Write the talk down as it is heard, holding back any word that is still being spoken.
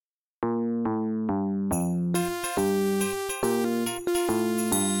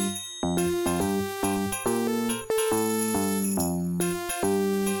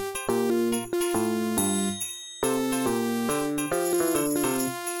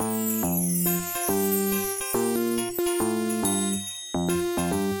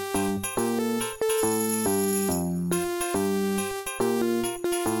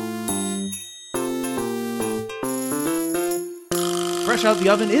fresh out the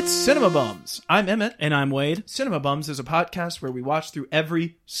oven, it's Cinema Bums. I'm Emmett. And I'm Wade. Cinema Bums is a podcast where we watch through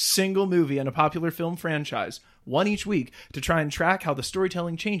every single movie in a popular film franchise, one each week, to try and track how the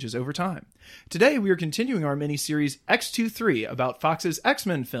storytelling changes over time. Today, we are continuing our mini-series X23 about Fox's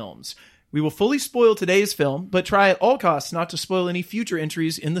X-Men films. We will fully spoil today's film, but try at all costs not to spoil any future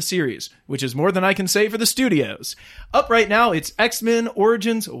entries in the series, which is more than I can say for the studios. Up right now, it's X-Men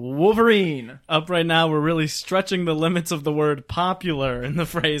Origins Wolverine. Up right now, we're really stretching the limits of the word popular in the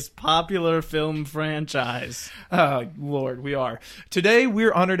phrase popular film franchise. Oh, Lord, we are. Today,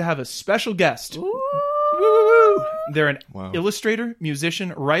 we're honored to have a special guest. Ooh. They're an illustrator,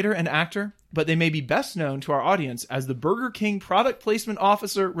 musician, writer, and actor, but they may be best known to our audience as the Burger King product placement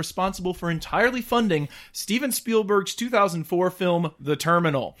officer responsible for entirely funding Steven Spielberg's 2004 film, The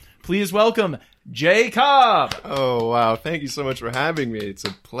Terminal. Please welcome Jay Cobb. Oh, wow. Thank you so much for having me. It's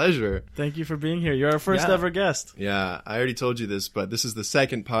a pleasure. Thank you for being here. You're our first ever guest. Yeah, I already told you this, but this is the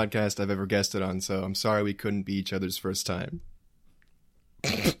second podcast I've ever guested on, so I'm sorry we couldn't be each other's first time.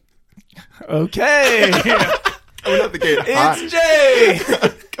 Okay. Coming out the gate hot. It's Jay.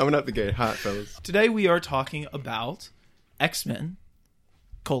 Coming out the gate hot, fellas. Today we are talking about X-Men,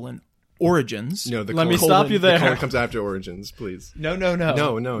 Origins. No, Let me stop you there. The colon comes after Origins, please. No.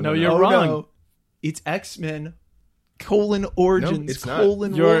 No, you're wrong. No. It's X-Men, Origins, No, it's not.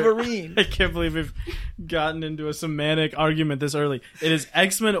 Wolverine. I can't believe we've gotten into a semantic argument this early. It is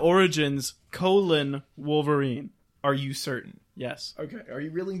X-Men Origins, Wolverine. Are you certain? Yes. Okay. Are you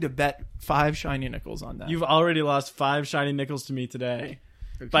willing to bet 5 shiny nickels on that? You've already lost 5 shiny nickels to me today.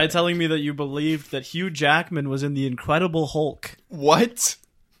 Okay. By telling me that you believed that Hugh Jackman was in The Incredible Hulk. What?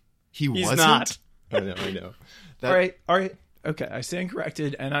 He's wasn't? not. I know. All right. Okay, I stand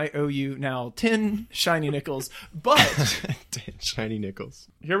corrected, and I owe you now 10 shiny nickels. But Shiny nickels.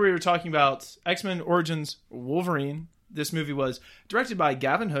 here we were talking about X-Men Origins Wolverine. This movie was directed by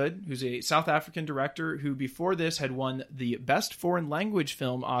Gavin Hood, who's a South African director who before this had won the Best Foreign Language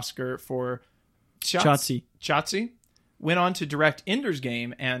Film Oscar for Tsotsi. Went on to direct Ender's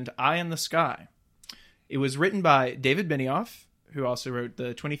Game and Eye in the Sky. It was written by David Benioff, who also wrote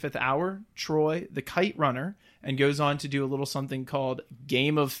The 25th Hour, Troy, The Kite Runner, and goes on to do a little something called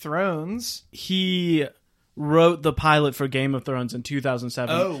Game of Thrones. He wrote the pilot for Game of Thrones in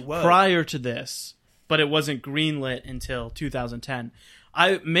 2007. Oh, whoa. Prior to this, but it wasn't greenlit until 2010.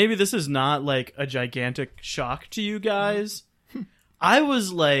 Maybe this is not like a gigantic shock to you guys. I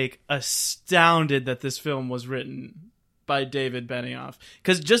was like astounded that this film was written by David Benioff,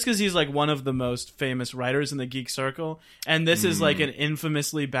 because he's like one of the most famous writers in the geek circle, and this is like an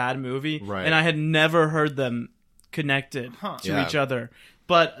infamously bad movie, right. And I had never heard them connected to each other.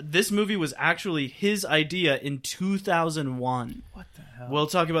 But this movie was actually his idea in 2001. What the hell? We'll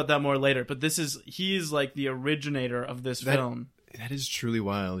talk about that more later, but he's like the originator of this film. That is truly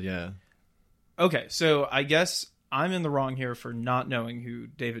wild, yeah. Okay, so I guess I'm in the wrong here for not knowing who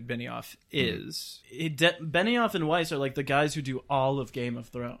David Benioff is. Benioff and Weiss are like the guys who do all of Game of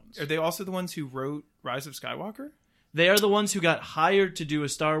Thrones. Are they also the ones who wrote Rise of Skywalker? They are the ones who got hired to do a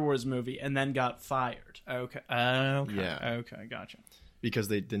Star Wars movie and then got fired. Okay. Yeah. Okay, gotcha. Because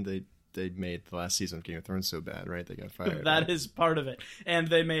they made the last season of Game of Thrones so bad, right? They got fired. That is part of it. And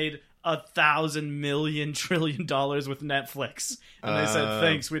they made 1,000 million trillion with Netflix. And they said,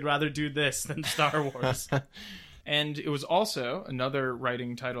 thanks, we'd rather do this than Star Wars. And it was also, another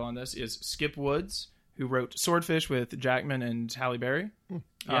writing title on this is Skip Woods, who wrote Swordfish with Jackman and Halle Berry.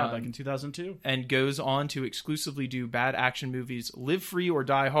 Back in 2002. And goes on to exclusively do bad action movies Live Free or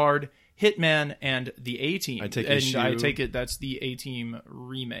Die Hard, Hitman, and The A-Team. I take it that's the A-Team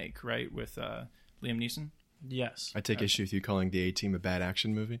remake, right, with Liam Neeson? Yes. I take issue with you calling the A-Team a bad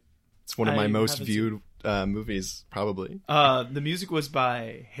action movie. It's one of my most viewed movies, probably. The music was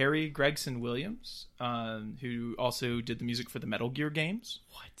by Harry Gregson Williams, who also did the music for the Metal Gear games.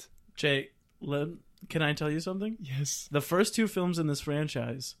 What? Jay, can I tell you something? Yes. The first 2 films in this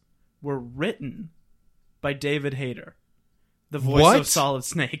franchise were written by David Hayter, the voice of Solid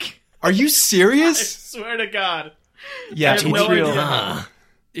Snake. Are you I serious? swear to God. Yeah, I have no idea.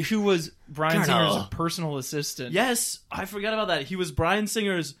 Who was Bryan Singer's personal assistant. Yes, I forgot about that. He was Bryan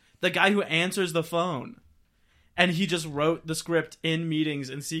Singer's, the guy who answers the phone. And he just wrote the script in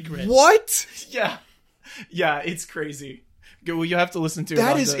meetings in secret. What? Yeah, it's crazy. Well, you have to listen to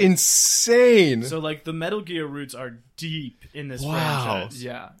that. Is insane. So, like, the Metal Gear roots are deep in this franchise.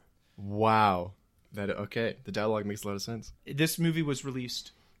 Yeah. Wow. The dialogue makes a lot of sense. This movie was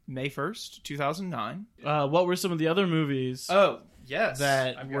released May 1st, 2009. What were some of the other movies Yes.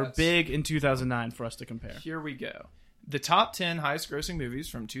 that were big in 2009 for us to compare? Here we go. The top 10 highest grossing movies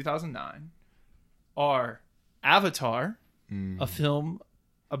from 2009 are Avatar, a film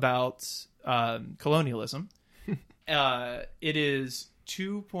about colonialism. It is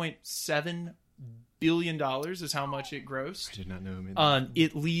 $2.7 billion is how much it grossed. I did not know who made that.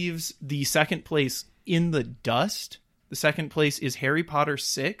 It leaves the second place in the dust. The second place is Harry Potter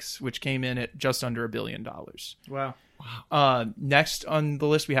 6, which came in at just under $1 billion. Wow. Next on the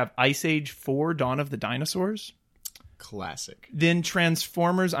list, we have Ice Age 4, Dawn of the Dinosaurs. Classic. Then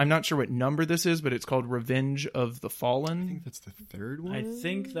Transformers. I'm not sure what number this is, but it's called Revenge of the I Fallen. think that's the third one. I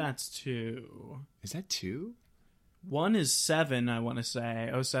think that's 2. Is that 2? 1 is 7, I want to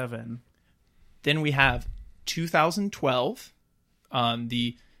say. 07. Then we have 2012,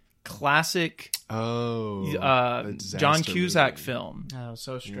 the classic the disaster John Cusack movie. film. Oh,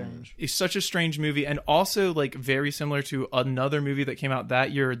 so strange. It's such a strange movie, and also like very similar to another movie that came out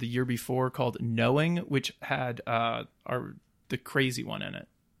that year or the year before called Knowing, which had the crazy one in it,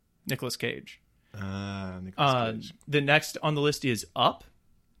 Nicolas Cage. Nicolas Cage. The next on the list is Up.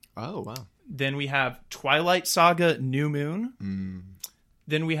 Oh, wow. Then we have Twilight Saga: New Moon.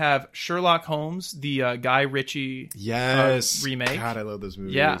 Then we have Sherlock Holmes, the Guy Ritchie Yes. remake. God, I love those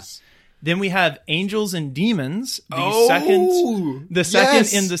movies. Yeah. Then we have Angels and Demons, the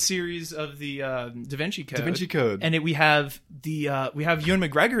second in the series of the Da Vinci Code. Da Vinci Code. And we have Ewan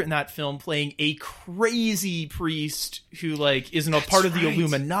McGregor in that film playing a crazy priest who like isn't a part of the right.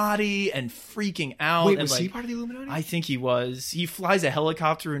 Illuminati and freaking out. Wait, and, was like, he part of the Illuminati? I think he was. He flies a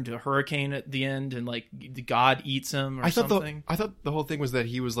helicopter into a hurricane at the end, and like the god eats him or something. I thought the whole thing was that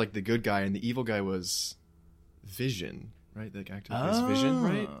he was like the good guy and the evil guy was Vision, right? The actor plays Vision,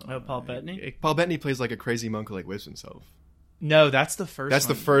 right? Oh, Paul Bettany? Paul Bettany plays like a crazy monk who like whips himself. No, that's the first. That's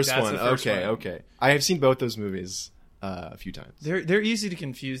one. the first That's one. the first Okay, one. okay. I have seen both those movies a few times. They're easy to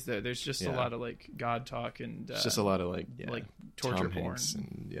confuse though. There's just a Yeah. lot of like god talk and It's just a lot of like torture Tom porn. Hanks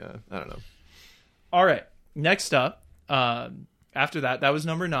and I don't know. All right. Next up, after that was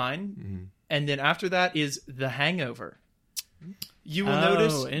number 9, and then after that is The Hangover. You will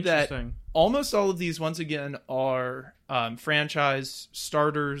notice that interesting. almost all of these, once again, are franchise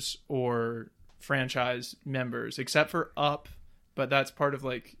starters or franchise members, except for Up, but that's part of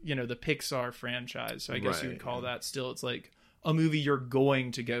like the Pixar franchise. So I guess you would call that still. It's like a movie you're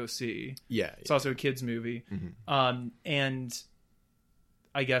going to go see. Yeah. It's also a kids movie, and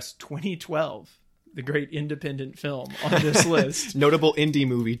I guess 2012. The great independent film on this list. Notable indie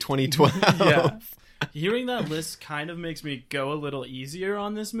movie 2012. Yeah. Hearing that list kind of makes me go a little easier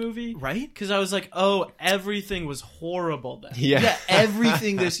on this movie. Right? Because I was like, oh, everything was horrible then. Yeah.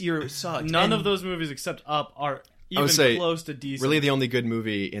 Everything this year sucked. None of those movies except Up are even would say, close to decent. Really, the only good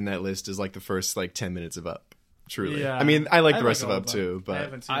movie in that list is like the first like 10 minutes of Up. Truly. Yeah. I mean, I like the rest of all Up too, I but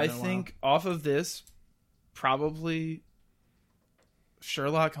haven't seen it I in a while. think off of this, probably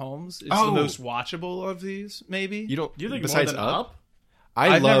Sherlock Holmes is the Oh. most watchable of these, maybe. you don't. You think besides more than Up?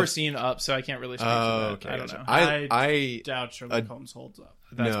 I've love. never seen Up, so I can't really speak to that. Okay, I don't gotcha. know. I doubt Sherlock Holmes holds up.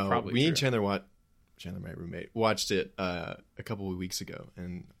 That's no. probably Me true. and Chandler, my roommate, watched it a couple of weeks ago,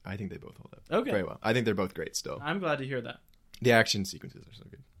 and I think they both hold up Okay. very well. I think they're both great still. I'm glad to hear that. The action sequences are so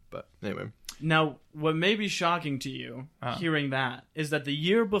good. But anyway, Now, what may be shocking to you hearing that is that the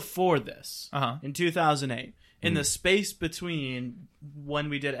year before this, in 2008, in the space between when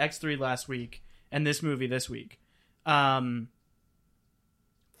we did X3 last week and this movie this week,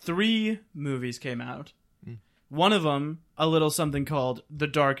 3 movies came out. One of them, a little something called The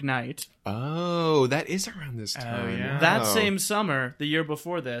Dark Knight. oh, that is around this time. yeah. Wow. That same summer, the year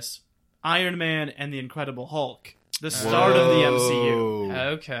before this, Iron Man and the Incredible Hulk. The start of the MCU. Whoa.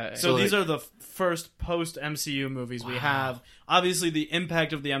 Okay. So like- these are the first post-MCU movies we have. Obviously, the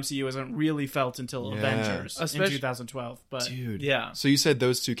impact of the MCU isn't really felt until Yeah. Avengers in Especially- 2012. But Dude. yeah. So you said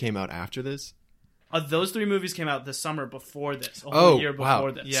those two came out after this? those 3 movies came out the summer before this, a whole Oh, year wow.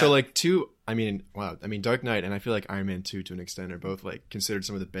 before this. Yeah. So like two, I mean, wow. I mean, Dark Knight and I feel like Iron Man 2 to an extent are both like considered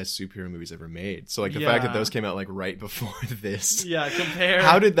some of the best superhero movies ever made. So like the fact that Yeah. those came out like right before this. Yeah, compare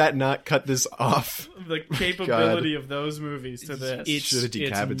How did that not cut this off? the capability of those movies to this. It's- Should have it's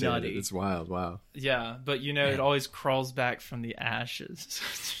decapitated nutty. it. It's wild. Wow. Yeah, but it always crawls back from the ashes.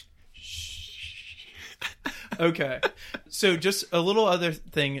 Okay. So just a little other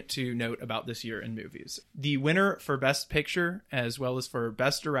thing to note about this year in movies. The winner for Best Picture as well as for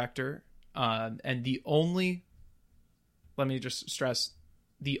Best Director, and let me just stress,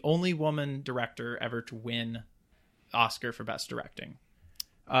 the only woman director ever to win Oscar for Best Directing.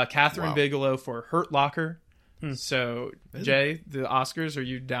 Catherine Wow. Bigelow for Hurt Locker. So, Jay, the Oscars, are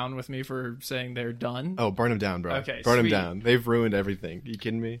you down with me for saying they're done? Oh, burn them down, bro. Okay, burn them sweet. down. They've ruined everything. You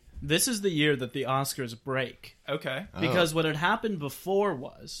kidding me? This is the year that the Oscars break. Okay. Because what had happened before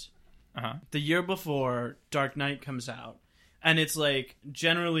was, Uh-huh. the year before Dark Knight comes out, and it's like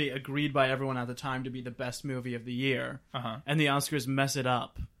generally agreed by everyone at the time to be the best movie of the year, and the Oscars mess it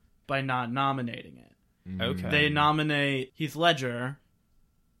up by not nominating it. Okay. They nominate Heath Ledger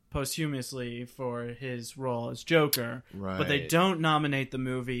posthumously for his role as Joker, but they Right. don't nominate the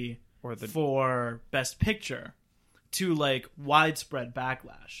movie for Best Picture, to like widespread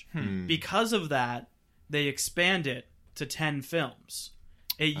backlash. Because of that, they expand it to 10 films.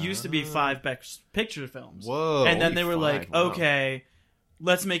 It used to be 5 Best Picture films. Whoa, and then only they were 5, like, wow. okay,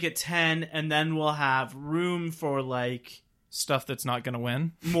 let's make it 10, and then we'll have room for like Stuff that's not going to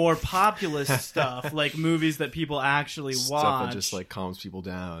win. more populist stuff, like movies that people actually Stuff watch. that just like calms people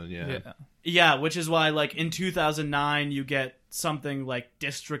down. Yeah. Yeah, which is why, like, in 2009, you get something like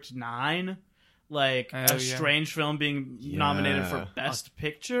District 9, like a strange film being nominated for Best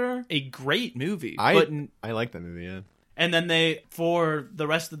Picture. A great movie. I but like that movie. Yeah. And then they, for the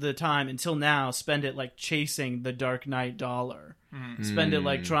rest of the time until now, spend it like chasing the Dark Knight dollar. Spend it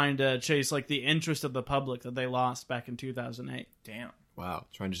like trying to chase like the interest of the public that they lost back in 2008. damn. Wow.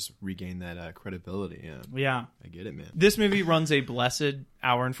 Trying to just regain that credibility. Yeah. Yeah. I get it, man. This movie runs a blessed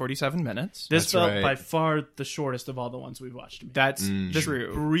hour and 47 minutes. This That's felt right. by far the shortest of all the ones we've watched. To me. That's Just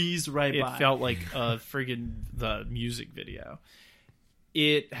true. breezed right It by. felt like a friggin' the music video.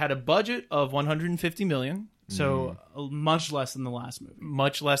 It had a budget of $150 million. so much less than the last movie.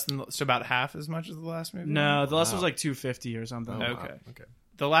 Much less than, so about half as much as the last movie. No, the last was like 250 or something. Oh, wow. Okay. Okay.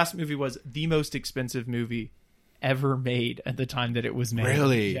 The last movie was the most expensive movie ever made at the time that it was made.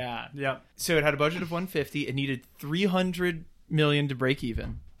 Really? Yeah. Yep. So it had a budget of 150. It needed 300 million to break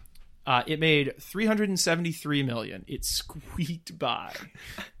even. It made 373 million. It squeaked by.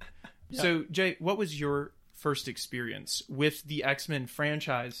 So Jay, what was your first experience with the X-Men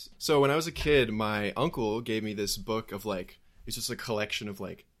franchise? So when I was a kid, my uncle gave me this book of like, it's just a collection of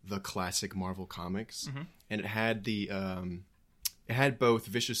like the classic Marvel comics, and it had it had both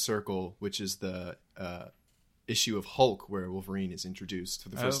Vicious Circle, which is the issue of Hulk where Wolverine is introduced for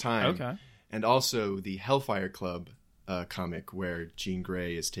the first time, Okay. and also the Hellfire Club comic where Jean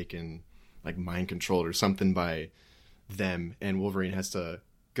Grey is taken like mind controlled or something by them, and Wolverine has to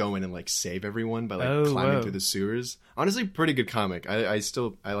go in and like save everyone by like climbing through the sewers. Honestly, pretty good comic. I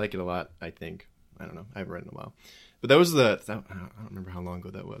like it a lot. I think. I don't know. I haven't read it in a while. But that was I don't remember how long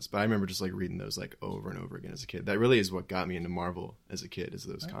ago that was, but I remember just like reading those like over and over again as a kid. That really is what got me into Marvel as a kid, is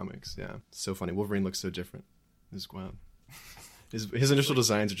those comics. Yeah, so funny. Wolverine looks so different. It's wild. His initial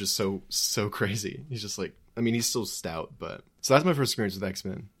designs are just so crazy. He's just like, I mean, he's still stout, but so that's my first experience with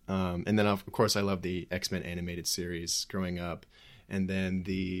X-Men. And then of course I love the X-Men animated series growing up, and then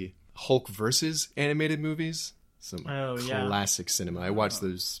the Hulk versus animated movies. Some classic cinema. I watched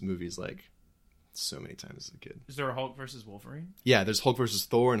those movies like so many times as a kid. Is there a Hulk versus Wolverine? Yeah, there's Hulk versus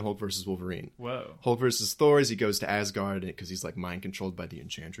Thor and Hulk versus Wolverine. Whoa. Hulk versus Thor is he goes to Asgard because he's like mind controlled by the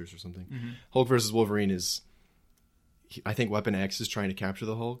Enchantress or something. Hulk versus Wolverine is, I think Weapon X is trying to capture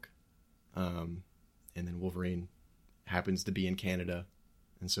the Hulk, and then Wolverine happens to be in Canada,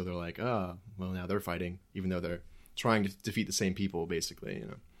 and so they're like, oh, well now they're fighting, even though they're trying to defeat the same people, basically, you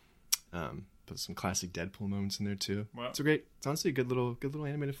know. But some classic Deadpool moments in there too. Wow. It's honestly a good little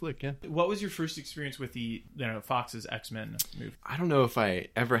animated flick. Yeah. What was your first experience with the Fox's X-Men movie? I don't know if I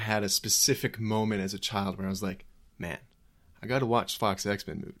ever had a specific moment as a child where I was like, man, I got to watch Fox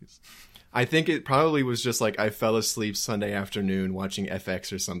X-Men movies. I think it probably was just like I fell asleep Sunday afternoon watching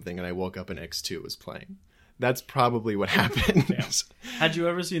FX or something, and I woke up and X2 was playing. That's probably what happened. Had you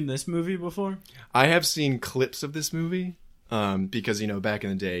ever seen this movie before? I have seen clips of this movie. Because, you know, back in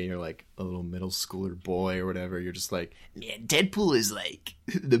the day, you're like a little middle schooler boy or whatever. You're just like, man, Deadpool is like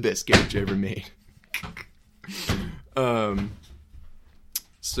the best character ever made.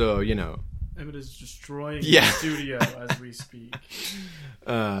 So, you know. Emmett is destroying Yeah. the studio as we speak.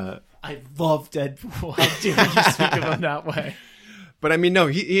 I love Deadpool. How dare you speak of him that way? But I mean, no,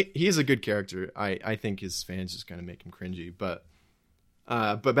 he is a good character. I think his fans just kind of make him cringy. But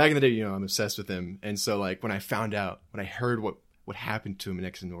back in the day, you know, I'm obsessed with him. And so, like, when I heard what happened to him in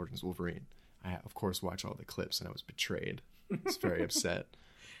X-Men Origins Wolverine, I, of course, watched all the clips, and I was betrayed. I was very upset.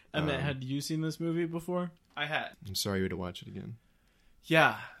 Emmett, had you seen this movie before? I had. I'm sorry you had to watch it again.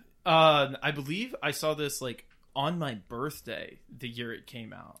 Yeah. I believe I saw this, like, on my birthday the year it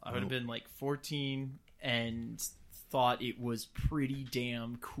came out. I would have been, like, 14 and thought it was pretty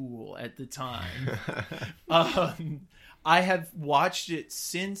damn cool at the time. I have watched it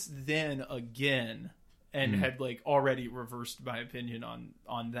since then again and had like already reversed my opinion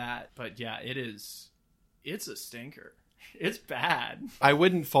on that. But yeah, it's a stinker. It's bad. I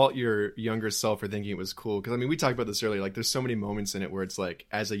wouldn't fault your younger self for thinking it was cool, because I mean, we talked about this earlier. Like, there's so many moments in it where it's like,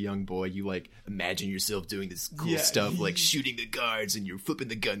 as a young boy, you like imagine yourself doing this cool stuff, like shooting the guards and you're flipping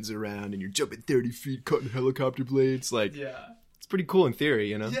the guns around and you're jumping 30 feet, cutting helicopter blades. Like, it's pretty cool in theory,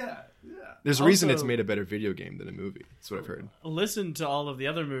 you know. Yeah. There's a reason Also- it's made a better video game than a movie. That's what I've heard. Listen to all of the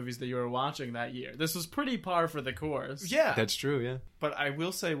other movies that you were watching that year. This was pretty par for the course. Yeah. That's true. Yeah. But I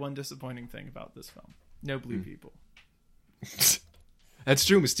will say one disappointing thing about this film: no blue people. That's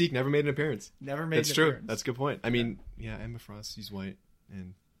true. Mystique never made an appearance. Never made. That's an true. appearance. That's a good point. I mean, yeah, Emma Frost, she's white,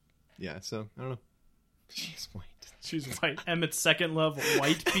 and yeah, so I don't know. She's white. She's white. Emmett's second love,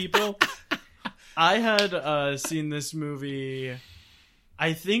 white people. I had seen this movie,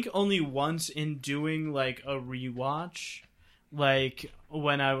 I think only once in doing like a rewatch, like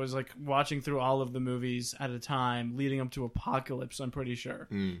when I was like watching through all of the movies at a time leading up to Apocalypse. I'm pretty sure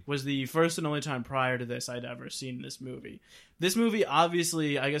was the first and only time prior to this I'd ever seen this movie. This movie,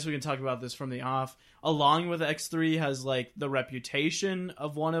 obviously, I guess we can talk about this from the off. Along with X3, has like the reputation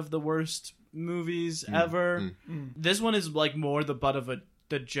of one of the worst movies ever. This one is like more the butt of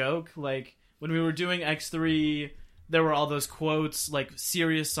the joke. Like when we were doing X3, there were all those quotes, like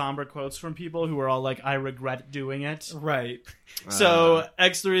serious, somber quotes from people who were all like, "I regret doing it." Right. So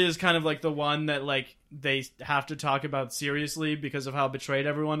X3 is kind of like the one that like they have to talk about seriously because of how betrayed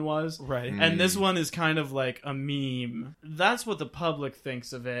everyone was. Right. And this one is kind of like a meme. That's what the public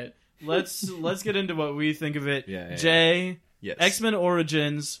thinks of it. Let's get into what we think of it. Yeah. Jay, Yes. X-Men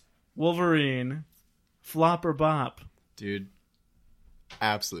Origins, Wolverine, flop or bop? Dude,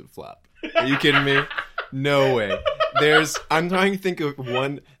 absolute flop. Are you kidding me? No way. I'm trying to think of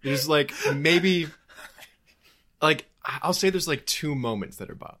one. There's like maybe, like I'll say there's like 2 moments that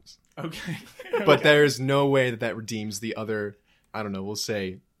are bops, Okay. but there's no way that redeems the other. I don't know. We'll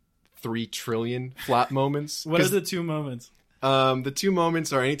say 3 trillion flop moments. What are 'Cause, the 2 moments? the 2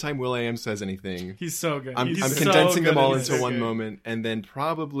 moments are anytime Will.i.am says anything. He's so good. I'm He's so condensing them good all at into this. one moment, and then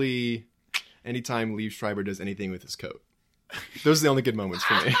probably anytime Liev Schreiber does anything with his coat. Those are the only good moments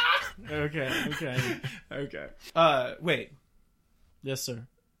for me. Okay. Wait. Yes, sir.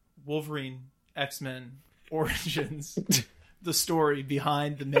 Wolverine, X-Men, Origins. The story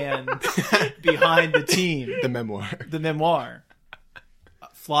behind the man, behind the team, The memoir. the memoir.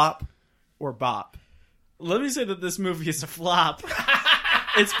 Flop or bop? Let me say that this movie is a flop.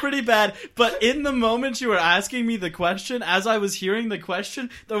 It's pretty bad, but in the moment you were asking me the question, as I was hearing the question,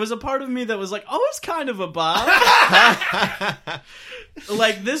 there was a part of me that was like, oh, it's kind of a bop.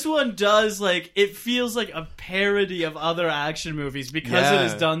 Like, this one does, like, it feels like a parody of other action movies because it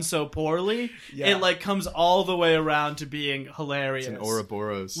is done so poorly. Yeah. It, like, comes all the way around to being hilarious. It's an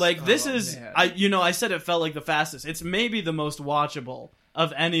Ouroboros. Like, this is, man. I said it felt like the fastest. It's maybe the most watchable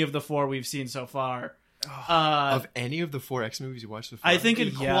of any of the 4 we've seen so far. of any of the 4 X movies you watched so far? I think in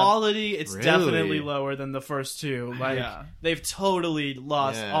Yeah. quality, it's Really? definitely lower than the first 2. Like, Yeah. they've totally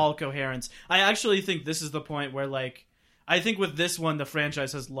lost Yeah. all coherence. I actually think this is the point where, like, I think with this one, the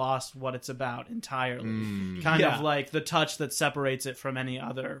franchise has lost what it's about entirely. Kind Yeah. of like the touch that separates it from any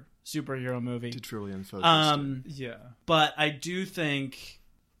other superhero movie. trillion focused. Yeah. But I do think...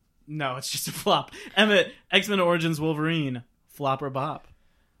 No, it's just a flop. Emmett, X-Men Origins Wolverine, flop or bop?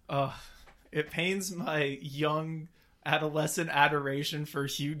 It pains my young adolescent adoration for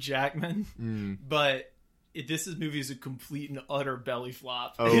Hugh Jackman, but this movie is a complete and utter belly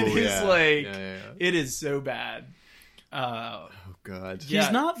flop. Oh, it is yeah. like Yeah. it is so bad. Oh God. Yeah.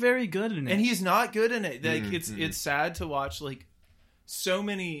 He's not very good in it. And he's not good in it. Like it's sad to watch like so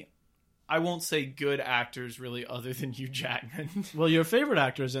many. I won't say good actors really, other than Hugh Jackman. Well, your favorite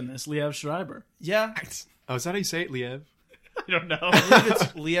actor is in this, Liev Schreiber. Yeah, Oh, is that how you say it, Liev? I don't know. I believe it's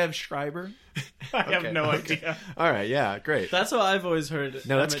Liev Schreiber. I have no idea. All right. Yeah. Great. That's how I've always heard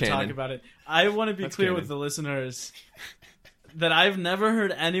No, that's Emmett talk canon. about it. I want to be That's clear canon. with the listeners that I've never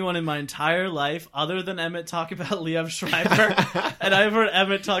heard anyone in my entire life other than Emmett talk about Liev Schreiber, and I've heard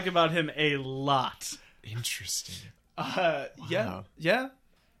Emmett talk about him a lot. Interesting. Yeah, Wow. yeah.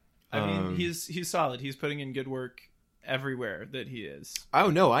 I mean, Um, he's solid. He's putting in good work everywhere that he is. Oh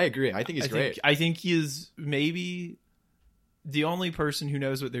no, I agree. I think he's great. I think he is maybe the only person who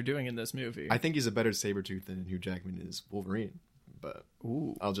knows what they're doing in this movie. I think he's a better Sabretooth than Hugh Jackman is Wolverine. But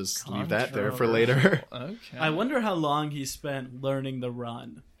Ooh, I'll just leave that there for later. okay. I wonder how long he spent learning the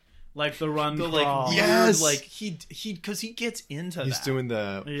run. Like the run the crawl. like Yes! weird, like he because he gets into He's that. doing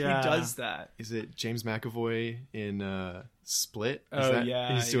the. Yeah. He does that. Is it James McAvoy in Split? Is Oh that,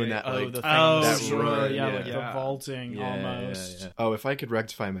 yeah, he's doing yeah. that. Oh, Like, the thing Oh, That sure. run, Yeah, yeah. like the Yeah. vaulting almost. Yeah. Oh, if I could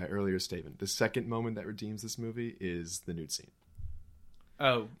rectify my earlier statement, the second moment that redeems this movie is the nude scene.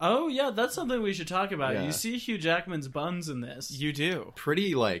 Oh yeah, that's something we should talk about. Yeah. You see Hugh Jackman's buns in this. You do.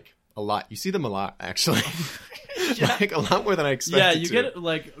 Pretty like a lot. You see them a lot actually. Like a lot more than I expected. Yeah, you to. get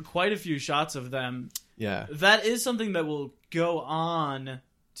like quite a few shots of them. Yeah. That is something that will go on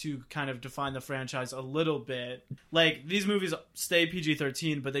to kind of define the franchise a little bit. Like, these movies stay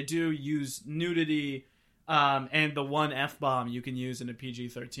PG-13, but they do use nudity and the one F-bomb you can use in a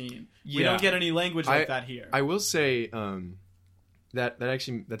PG-13. We don't get any language like that here. I will say that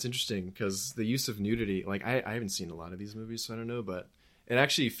actually that's interesting because the use of nudity, like I haven't seen a lot of these movies, so I don't know, but it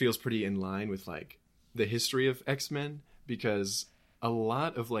actually feels pretty in line with like the history of X-Men, because a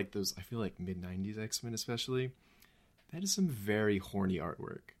lot of like those, I feel like mid-90s X-Men especially, that is some very horny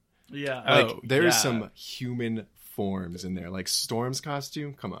artwork. Yeah. Like there is some human forms in there, like Storm's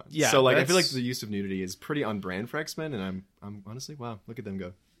costume. Come on. Yeah. So like I feel like the use of nudity is pretty on brand for X-Men, and I'm honestly, wow, look at them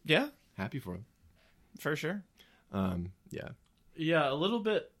go. Yeah, Happy for them. for sure. Yeah. Yeah, a little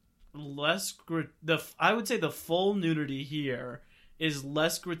bit less... I would say the full nudity here is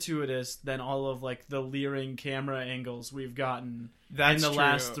less gratuitous than all of like the leering camera angles we've gotten That's in the true.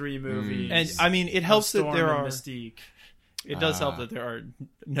 last three movies. And I mean, it helps that Storm there and are. Mystique. It does help that there are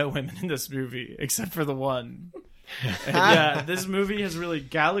no women in this movie except for the one. Yeah, this movie has really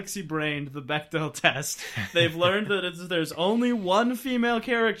galaxy-brained the Bechdel test. They've learned that there's only one female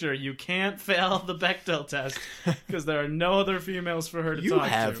character. You can't fail the Bechdel test because there are no other females for her to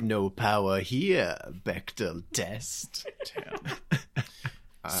talk to. no power here, Bechdel test.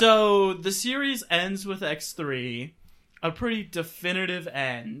 So the series ends with X3, a pretty definitive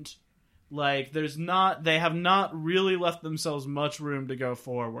end. Like, they have not really left themselves much room to go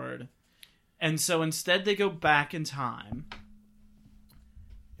forward. And so instead they go back in time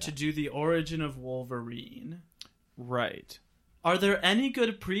to do the origin of Wolverine. Right. Are there any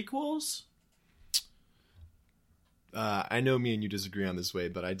good prequels? I know me and you disagree on this way,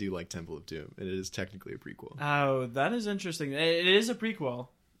 but I do like Temple of Doom. It is technically a prequel. Oh, that is interesting. It is a prequel.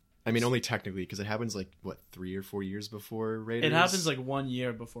 I mean, only technically, because it happens like, what, 3 or 4 years before Raiders? It happens like 1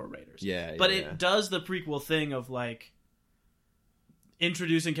 year before Raiders. Yeah, But yeah. it does the prequel thing of like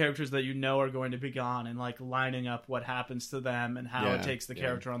introducing characters that you know are going to be gone and like lining up what happens to them and how it takes the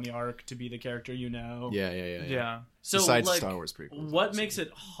character on the arc to be the character you know. Yeah. So Besides like, Star Wars prequels. what obviously. makes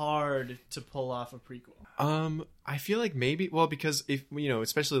it hard to pull off a prequel? I feel like maybe, well, because if, you know,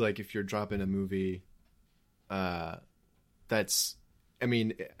 especially like if you're dropping a movie that's, I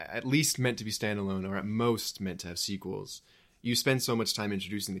mean, at least meant to be standalone or at most meant to have sequels, you spend so much time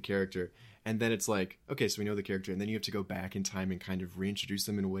introducing the character, and then it's like, okay, so we know the character, and then you have to go back in time and kind of reintroduce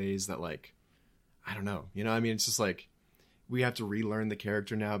them in ways that, like, I don't know, you know, I mean, it's just like, we have to relearn the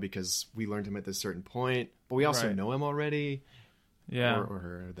character now because we learned him at this certain point, but we also know him already. Yeah. Or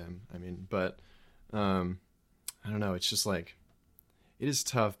her, or them, I mean, but, I don't know, it's just like, it is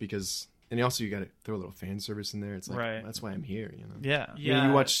tough because, and also you got to throw a little fan service in there. It's like, that's why I'm here, you know? Yeah. I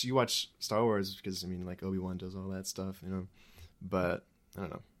mean, you watch Star Wars because, I mean, like, Obi-Wan does all that stuff, you know? But, I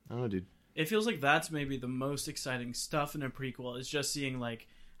don't know, dude. It feels like that's maybe the most exciting stuff in a prequel is just seeing like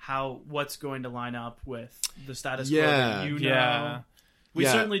what's going to line up with the status quo that you know. Yeah. We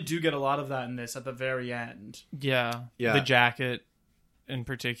certainly do get a lot of that in this at the very end. Yeah. Yeah. The jacket in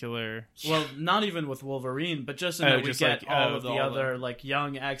particular. Well, not even with Wolverine, but just in that we just get like, all of all the of other like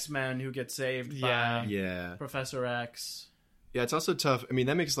young X-Men who get saved by Yeah. Professor X. Yeah, it's also tough. I mean,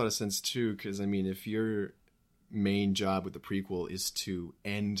 that makes a lot of sense, too, because, I mean, if your main job with the prequel is to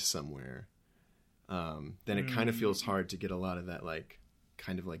end somewhere, then it kind of feels hard to get a lot of that, like,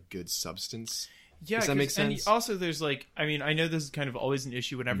 kind of, like, good substance. Yeah, does that make sense? And also, there's like, I mean, I know this is kind of always an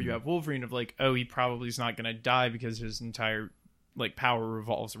issue whenever you have Wolverine of like, oh, he probably is not going to die because his entire like power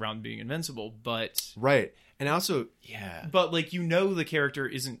revolves around being invincible. But Right, and also, but like you know, the character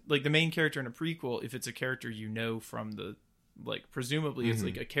isn't like the main character in a prequel. If it's a character you know from the like, presumably it's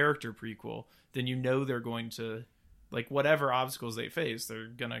like a character prequel, then you know they're going to like whatever obstacles they face, they're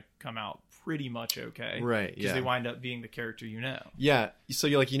gonna come out pretty much okay. Right, because they wind up being the character you know. Yeah, so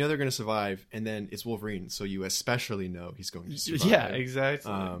you're like, you know they're going to survive, and then it's Wolverine, so you especially know he's going to survive. Yeah,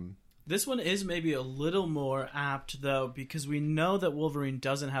 exactly. This one is maybe a little more apt though because we know that Wolverine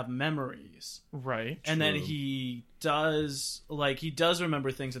doesn't have memories. Right. And then he does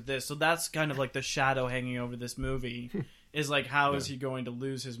remember things at this. So that's kind of like the shadow hanging over this movie is like, how is he going to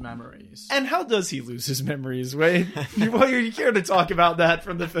lose his memories? And how does he lose his memories, Wade? You care to talk about that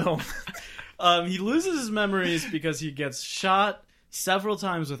from the film? He loses his memories because he gets shot several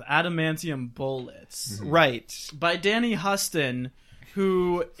times with adamantium bullets. Right. By Danny Huston,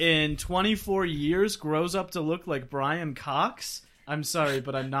 who in 24 years grows up to look like Brian Cox. I'm sorry,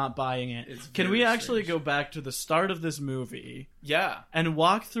 but I'm not buying it. It's Can we very actually strange. go back to the start of this movie Yeah, and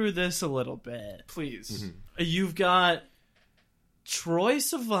walk through this a little bit? please. You've got Troye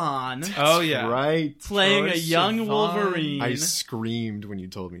Sivan Oh yeah, Right. playing Troye a young Sivan. Wolverine. I screamed when you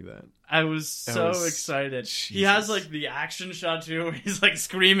told me that. I was so was- excited. He Jesus. has like the action shot too, where he's like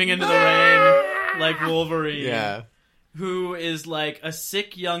screaming into the rain like Wolverine. Yeah. Who is like a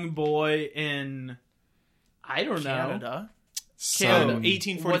sick young boy in, I don't know, Canada. Canada.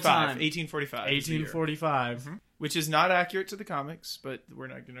 1845. What time? 1845. is the year. 1845. Which is not accurate to the comics, but we're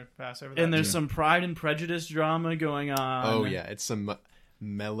not going to pass over that. And there's some Pride and Prejudice drama going on. Oh yeah, it's some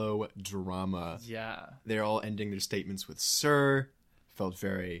melodrama. Yeah. They're all ending their statements with "Sir." Felt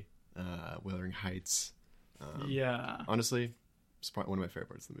very Wuthering Heights. Yeah. Honestly, it's one of my favorite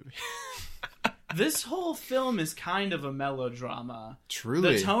parts of the movie. This whole film is kind of a melodrama.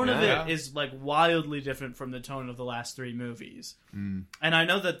 Truly, The tone yeah. of it is like wildly different from the tone of the last three movies. Mm. And I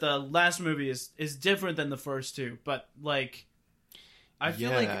know that the last movie is different than the first two, but like I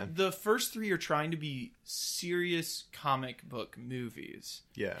feel Yeah. like the first three are trying to be serious comic book movies.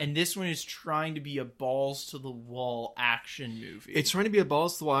 Yeah. And this one is trying to be a balls to the wall action movie. It's trying to be a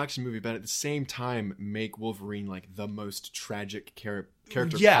balls to the wall action movie, but at the same time make Wolverine like the most tragic character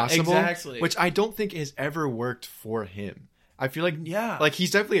Yeah, possible. exactly. Which I don't think has ever worked for him. I feel like Yeah. like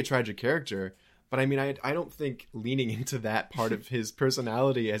he's definitely a tragic character, but I mean I don't think leaning into that part of his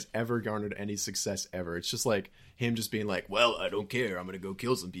personality has ever garnered any success ever. It's just like him just being like, well, I don't care, I'm gonna go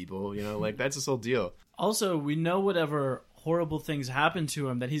kill some people, you know, like that's his whole deal. also we know whatever horrible things happen to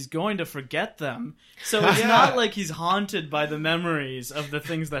him that he's going to forget them. So it's not like he's haunted by the memories of the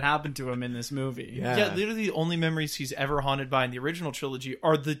things that happened to him in this movie. Yeah, literally the only memories he's ever haunted by in the original trilogy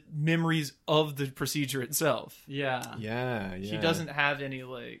are the memories of the procedure itself. Yeah. Yeah. He doesn't have any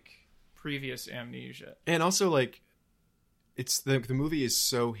like previous amnesia. And also like it's the movie is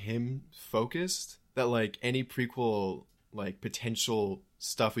so him focused that like any prequel like potential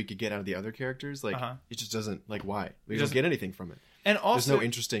stuff we could get out of the other characters like it just doesn't like why we don't doesn't- get anything from it. And There's also, no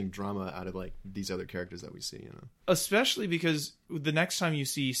interesting drama out of like these other characters that we see, you know. especially because the next time you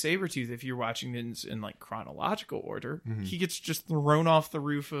see Sabretooth, if you're watching this in like chronological order, he gets just thrown off the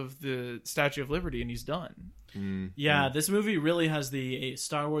roof of the Statue of Liberty and he's done. Yeah, this movie really has the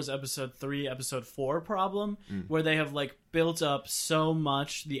Star Wars Episode 3, Episode 4 problem, where they have like built up so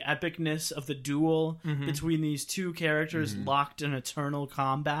much the epicness of the duel between these two characters locked in eternal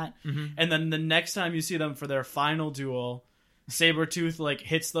combat, and then the next time you see them for their final duel, Sabretooth like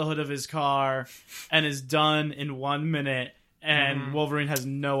hits the hood of his car and is done in 1 minute, and Wolverine has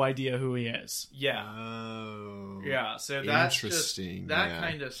no idea who he is. Yeah. Oh. Yeah, so that's Interesting, that yeah.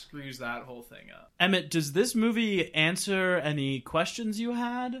 kind of screws that whole thing up. Emmett, does this movie answer any questions you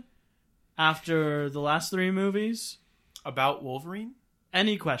had after the last three movies? About Wolverine?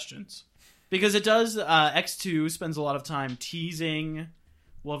 Any questions? Because it does, X2 spends a lot of time teasing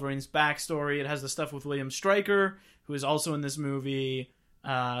Wolverine's backstory. It has the stuff with William Stryker, who is also in this movie,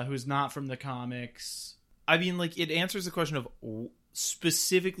 who's not from the comics. I mean, like, it answers the question of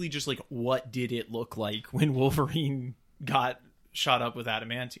specifically just, like, what did it look like when Wolverine got shot up with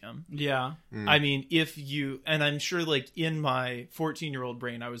adamantium? Yeah. I mean, if you... And I'm sure, like, in my 14-year-old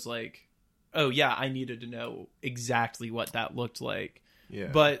brain, I was like, oh, yeah, I needed to know exactly what that looked like. Yeah.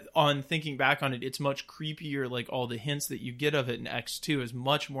 But on thinking back on it, it's much creepier. Like, all the hints that you get of it in X2 is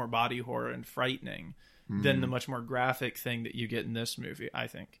much more body horror and frightening than the much more graphic thing that you get in this movie, I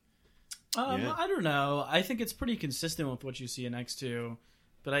think. Yeah. I don't know. I think it's pretty consistent with what you see in X2,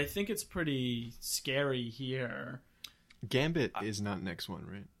 but I think it's pretty scary here. Gambit is not next one,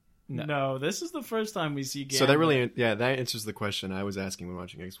 right? No, this is the first time we see Gambit. So that really that answers the question I was asking when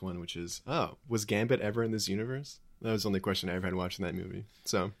watching X1, which is, was Gambit ever in this universe? That was the only question I ever had watching that movie.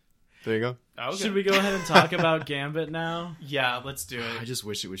 So there you go. Okay. Should we go ahead and talk about Gambit now? Yeah, let's do I it. just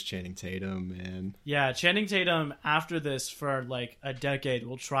wish it was Channing Tatum, man. Yeah, Channing Tatum, after this, for like a decade,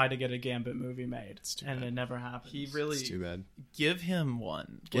 will try to get a Gambit movie made. too And bad. it never happens. He really... It's too bad. Give him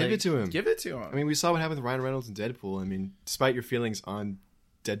one. Give it to him. Give it to him. I mean, we saw what happened with Ryan Reynolds and Deadpool. I mean, despite your feelings on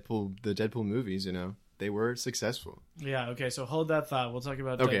the Deadpool movies, you know, they were successful. Yeah, okay, so hold that thought. We'll talk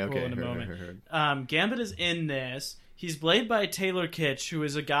about Deadpool Okay. in a moment. Heard. Gambit is in this. He's played by Taylor Kitsch, who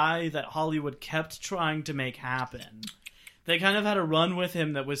is a guy that Hollywood kept trying to make happen. They kind of had a run with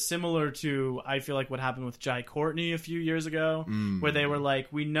him that was similar to, I feel like, what happened with Jai Courtney a few years ago, where they were like,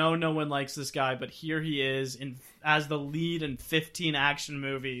 we know no one likes this guy, but here he is as the lead in 15 action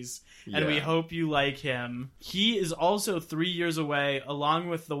movies, and we Yeah. hope you like him. He is also 3 years away, along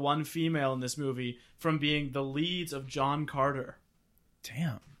with the one female in this movie, from being the leads of John Carter.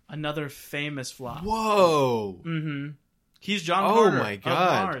 Damn. Another famous flop. Whoa! Mm-hmm. He's John Oh Carter my of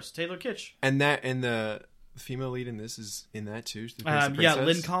God. Mars. Taylor Kitsch. And the female lead in this is in that too. The Yeah, princess?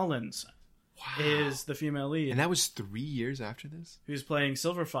 Lynn Collins is the female lead. And that was 3 years after this. Who's playing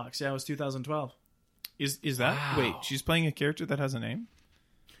Silver Fox. Yeah, it was 2012. Is that Wow. wait? She's playing a character that has a name.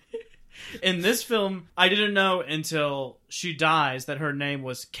 In this film, I didn't know until she dies that her name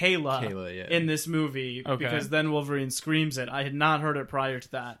was Kayla, Kayla, yeah. in this movie, Okay. because then Wolverine screams it. I had not heard it prior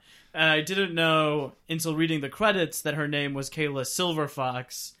to that. And I didn't know until reading the credits that her name was Kayla Silver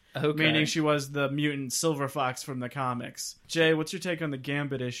Fox, meaning she was the mutant Silver Fox from the comics. Jay, what's your take on the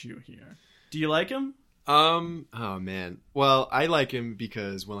Gambit issue here? Do you like him? Oh man. Well, I like him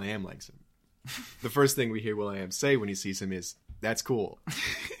because Will.i.am likes him. The first thing we hear Will.i.am say when he sees him is, "That's cool."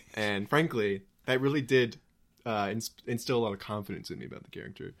 And frankly, that really did instill a lot of confidence in me about the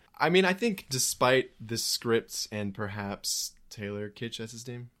character. I mean, I think despite the scripts and perhaps Taylor Kitsch, that's his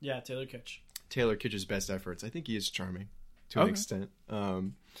name? Yeah, Taylor Kitsch. Taylor Kitsch's best efforts, I think he is charming to an Okay. extent.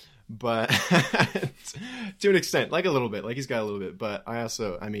 But to an extent, like a little bit, like he's got a little bit. But I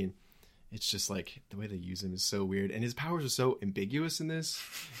mean, it's just like the way they use him is so weird, and his powers are so ambiguous in this.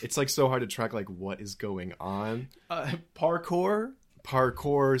 It's like so hard to track like what is going on. Parkour.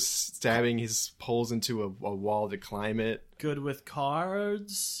 Parkour, stabbing his poles into a wall to climb it. Good with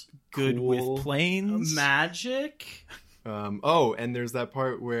cards. Good Cool. with planes. Magic. And there's that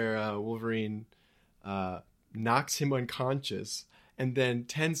part where Wolverine knocks him unconscious, and then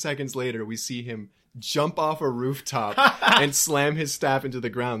 10 seconds later we see him jump off a rooftop and slam his staff into the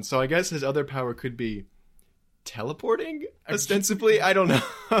ground. So I guess his other power could be teleporting, ostensibly. I don't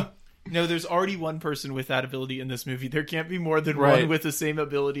know. No, there's already one person with that ability in this movie. There can't be more than Right. one with the same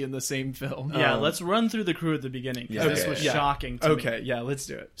ability in the same film. Yeah, let's run through the crew at the beginning. 'Cause Yeah. this was Yeah. shocking to me. Okay, yeah, let's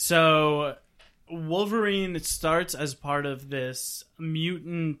do it. So, Wolverine starts as part of this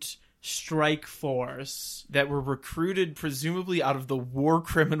mutant strike force. That were recruited presumably out of the war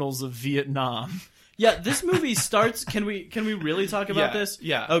criminals of Vietnam. Yeah, this movie starts. Can we really talk about Yeah, this?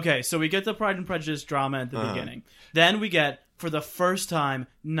 yeah. Okay, so we get the Pride and Prejudice drama at the beginning. Then we get, for the first time,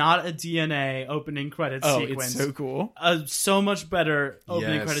 not a DNA opening credits Oh, sequence. it's so cool. A so much better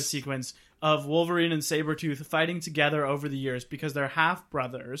opening Yes. credit sequence of Wolverine and Sabretooth fighting together over the years because they're half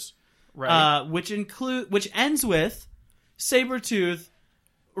brothers. Right. Which ends with Sabretooth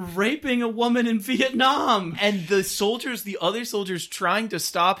raping a woman in Vietnam. And the other soldiers trying to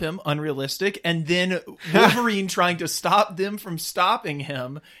stop him, unrealistic, and then Wolverine trying to stop them from stopping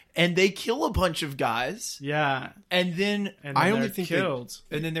him, and they kill a bunch of guys, Yeah. and then And I then only they're think they- killed.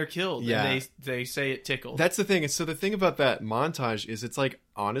 they're killed. Yeah. And they say it tickled. That's the thing. So the thing about that montage is it's like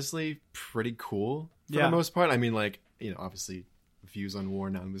honestly pretty cool for Yeah. the most part. I mean, like, obviously views on war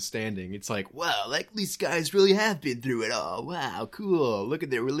notwithstanding, it's like, wow, like these guys really have been through it all. Wow, cool. Look at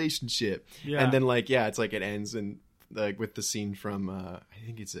their relationship. Yeah. And then like, yeah, it's like it ends and like with the scene from I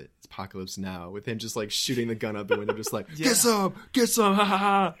think it's Apocalypse Now, with him just like shooting the gun out the window, just like get some, ha ha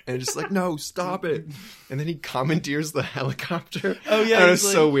ha, and just like no, stop it. And then he commandeers the helicopter. Oh, yeah, and he's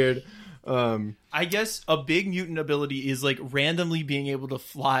it's so like- weird. I guess a big mutant ability is like randomly being able to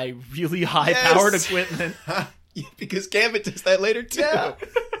fly really high powered Yes. equipment. Yeah, because Gambit does that later too. Yeah.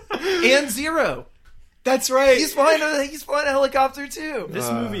 And Zero. That's right. He's flying a helicopter too.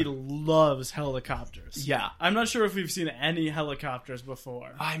 This movie loves helicopters. Yeah. I'm not sure if we've seen any helicopters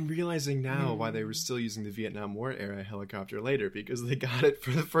before. I'm realizing now why they were still using the Vietnam War era helicopter later, because they got it for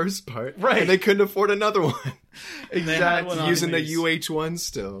the first part, Right. And they couldn't afford another one. They had one on Using the base. UH-1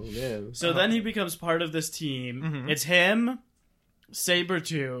 still. Yeah. So then he becomes part of this team. Mm-hmm. It's him,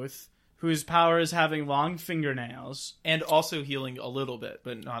 Sabretooth, whose power is having long fingernails. And also healing a little bit,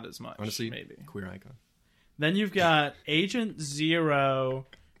 but not as much. Honestly, maybe. queer icon. Then you've got Agent Zero,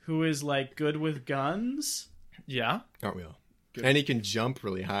 who is like good with guns. Yeah. Aren't we all? And he can jump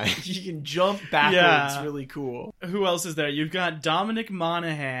really high. You can jump backwards. Yeah. Really cool. Who else is there? You've got Dominic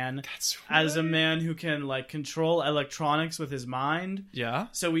Monaghan That's as a man who can like control electronics with his mind. Yeah.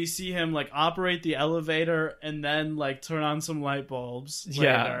 So we see him like operate the elevator and then like turn on some light bulbs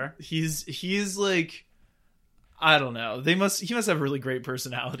Yeah. later. He's like, I don't know. He must have a really great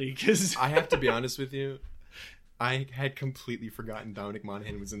personality because I have to be honest with you. I had completely forgotten Dominic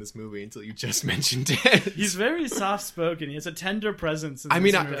Monaghan was in this movie until you just mentioned it. He's very soft spoken. He has a tender presence. In I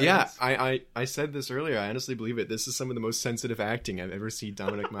mean, this movie. I said this earlier. I honestly believe it. This is some of the most sensitive acting I've ever seen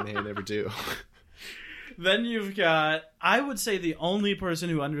Dominic Monaghan ever do. Then you've got, I would say, the only person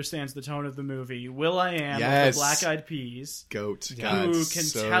who understands the tone of the movie, Will.i.am Yes. of the Black Eyed Peas, Goat. who God, can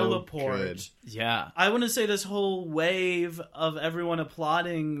so teleport. good. Yeah. I want to say this whole wave of everyone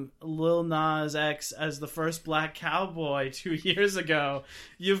applauding Lil Nas X as the first black cowboy 2 years ago.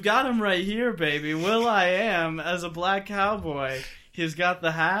 You've got him right here, baby. Will.i.am as a black cowboy. He's got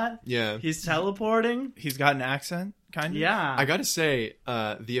the hat. Yeah. He's teleporting. He's got an accent, kind of. Yeah. I gotta say,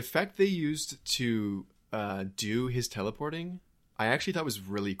 the effect they used to do his teleporting, I actually thought was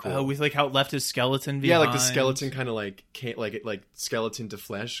really cool. Oh, with like how it left his skeleton behind. Yeah, like the skeleton kind of like can't like skeleton to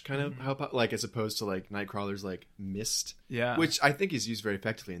flesh kind of how like as opposed to like Nightcrawler's like mist, Yeah. which I think is used very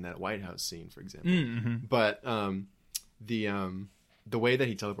effectively in that White House scene, for example. Mm-hmm. But the way that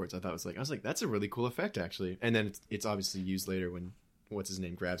he teleports, I was like that's a really cool effect actually. And then it's obviously used later when what's his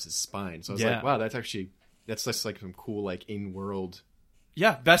name grabs his spine. So I was Yeah. like, wow, that's just like some cool like in world.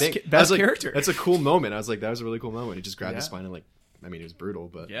 Yeah, best thing. I best was like, character. That's a cool moment. I was like, that was a really cool moment. He just grabbed his Yeah. spine and like, I mean, it was brutal,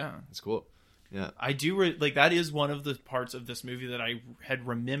 but Yeah. it's cool. Yeah. I do like that is one of the parts of this movie that I had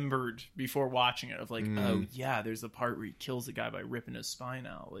remembered before watching it. Of like, oh yeah, there's the part where he kills the guy by ripping his spine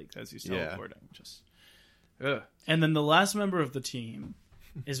out, like as he's Yeah. teleporting. Just, ugh. And then the last member of the team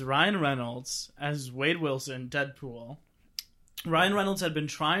is Ryan Reynolds as Wade Wilson, Deadpool. Ryan Reynolds had been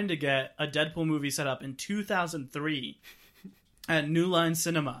trying to get a Deadpool movie set up in 2003 at New Line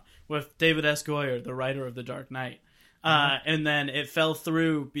Cinema with David S. Goyer, the writer of The Dark Knight. And then it fell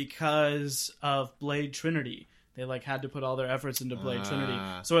through because of Blade Trinity. They like had to put all their efforts into Blade Trinity.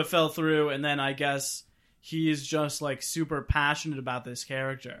 So it fell through, and then I guess he's just like super passionate about this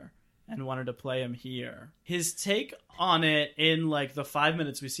character and wanted to play him here. His take on it in like the 5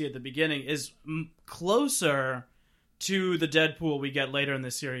 minutes we see at the beginning is closer to the Deadpool we get later in the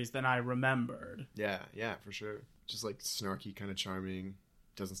series than I remembered. Yeah, for sure. Just like snarky, kind of charming,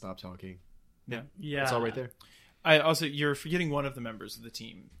 doesn't stop talking. Yeah. It's all right there. I also you're forgetting one of the members of the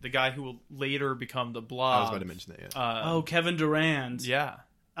team, the guy who will later become the Blob. I was about to mention that, yeah. Kevin Durand. Yeah.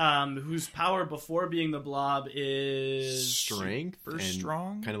 Whose power before being the Blob is Strength super and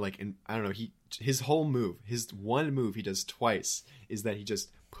strong? kind of like, I don't know, his whole move, his one move he does twice is that he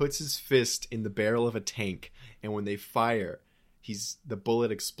just puts his fist in the barrel of a tank, and when they fire, the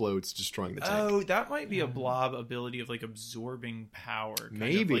bullet explodes, destroying the tank. Oh, that might be a Blob ability of like absorbing power, kind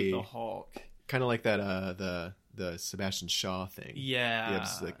Maybe. of like the Hulk. Kind of like that the Sebastian Shaw thing. Yeah,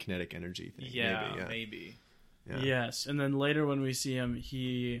 the kinetic energy thing. Yeah, maybe. Yeah. Yes, and then later when we see him,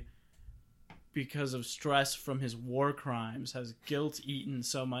 he, because of stress from his war crimes, has guilt eaten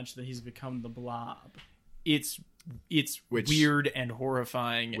so much that he's become the Blob. It's weird and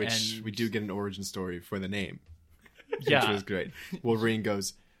horrifying, Which and we do get an origin story for the name. yeah, Which was great. Wolverine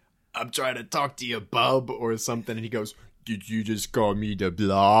goes, "I'm trying to talk to you, bub," or something, and he goes, "Did you just call me the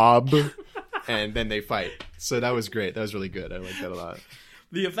Blob?" And then they fight. So that was great. That was really good. I liked that a lot.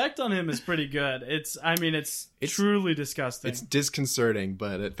 The effect on him is pretty good. It's truly disgusting. It's disconcerting,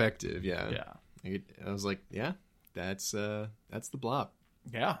 but effective. Yeah. yeah, I was like, yeah, that's the Blob.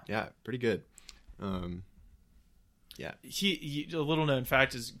 yeah. Yeah, pretty good. Yeah. He a little known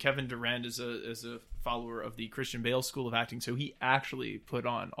fact is Kevin Durand is a follower of the Christian Bale School of Acting, so he actually put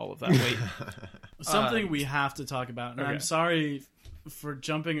on all of that weight. Something we have to talk about, and okay. I'm sorry for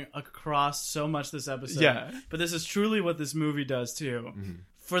jumping across so much this episode. Yeah. But this is truly what this movie does too. Mm-hmm.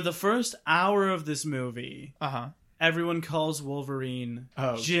 For the first hour of this movie, everyone calls Wolverine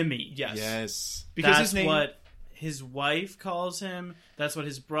Jimmy. Yes. Yes. Because That's his name, what his wife calls him. That's what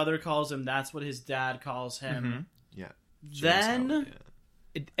his brother calls him. That's what his dad calls him. Yeah. Then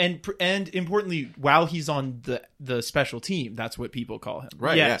and importantly, while he's on the special team, that's what people call him.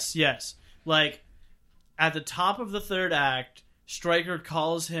 Right. yes. Like at the top of the third act, Stryker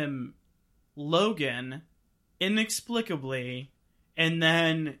calls him Logan inexplicably, and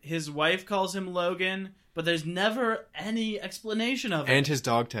then his wife calls him Logan, but there's never any explanation of it. And his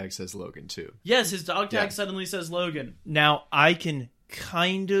dog tag says Logan too. Yes, his dog tag Yeah. suddenly says Logan. Now I can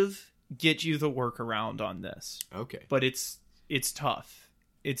kind of get you the workaround on this, Okay. but it's tough.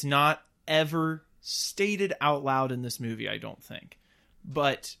 It's not ever stated out loud in this movie, I don't think.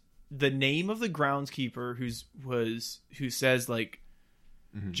 But the name of the groundskeeper who says like,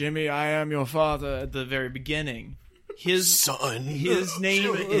 "Jimmy, I am your father" at the very beginning, his Son. his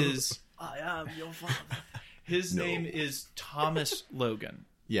name is I am your father. his name is Thomas Logan.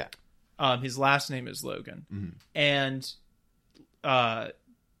 Yeah. His last name is Logan, and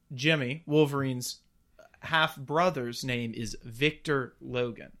Jimmy, Wolverine's half brother's name is Victor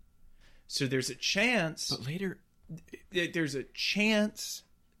Logan. So there's a chance. But later, There's a chance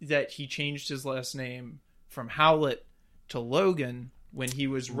that he changed his last name from Howlett to Logan when he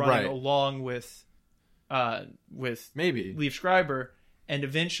was running Right. along with with Maybe. Liev Schreiber, and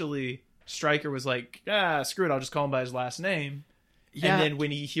eventually Stryker was like, screw it, I'll just call him by his last name. Yeah. And then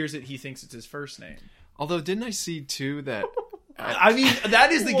when he hears it, he thinks it's his first name. Although, didn't I see too that? I mean,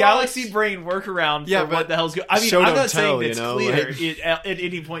 that is the Galaxy Brain workaround for what the hell's going on. I mean, show I'm don't not tell, saying that's you know, clear like- at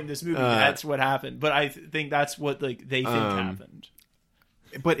any point in this movie that's what happened, but I think that's what they think happened.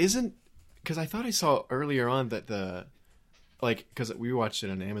 But because I thought I saw earlier on that because we watched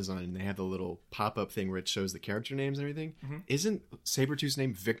it on Amazon and they have the little pop-up thing where it shows the character names and everything. Mm-hmm. Isn't Sabretooth's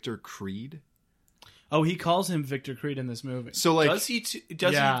name Victor Creed? Oh, he calls him Victor Creed in this movie. So like, Does he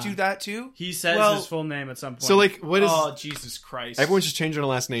do that too? He says Well- his full name at some point. so like, what is? Oh, Jesus Christ. Everyone's just changing their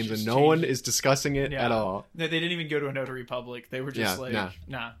last names and Just no one changing. is discussing it Yeah. at all. No, they didn't even go to a notary public. They were just Yeah,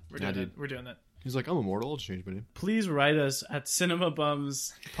 nah, we're doing dude. it. We're doing that. He's like, I'm immortal. I'll change my name. please write us at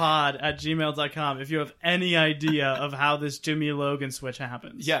cinemabumspod@gmail.com if you have any idea of how this Jimmy Logan switch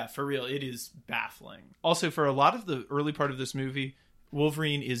happens. Yeah, for real. It is baffling. Also, for a lot of the early part of this movie,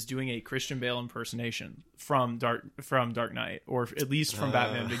 Wolverine is doing a Christian Bale impersonation from Dark Knight, or at least from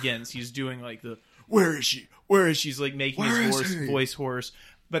Batman Begins. He's doing like the "Where is she? Where is she?" He's like making Where his is he? voice hoarse.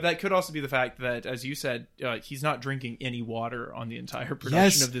 But that could also be the fact that, as you said, he's not drinking any water on the entire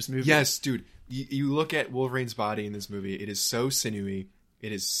production of this movie. Yes, dude. You look at Wolverine's body in this movie. It is so sinewy.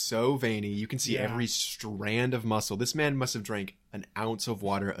 It is so veiny. You can see every strand of muscle. This man must have drank an ounce of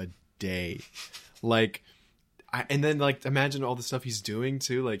water a day. And then imagine all the stuff he's doing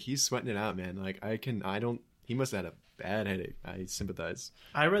too. Like, he's sweating it out, man. Like, he must have had a bad headache. I sympathize.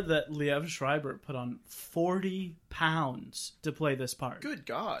 I read that Liev Schreiber put on 40 pounds to play this part. Good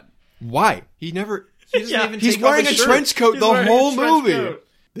God. Why? He doesn't Yeah. even He's take off wearing a his shirt. trench coat He's the wearing a whole trench movie. coat.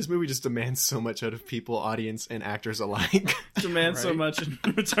 This movie just demands so much out of people, audience, and actors alike. Demand so Right. much in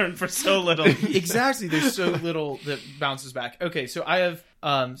return for so little. Exactly. There's so little that bounces back. Okay, so I have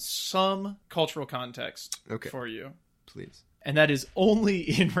some cultural context for you. Please. And that is only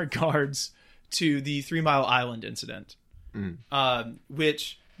in regards to the 3 Mile Island incident,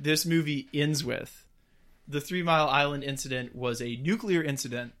 which this movie ends with. The 3 Mile Island incident was a nuclear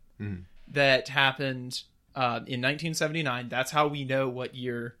incident that happened in 1979. That's how we know what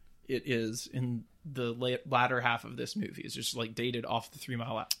year it is in the latter half of this movie. It's just like dated off the 3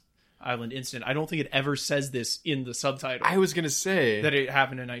 Mile Island incident. I don't think it ever says this in the subtitle. I was going to say... that it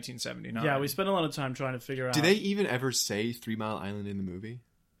happened in 1979. Yeah, we spent a lot of time trying to figure out. Do they even ever say 3 Mile Island in the movie?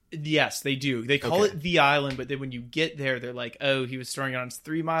 Yes, they do. They call Okay. it the island, but then when you get there, they're like, "Oh, he was storing it on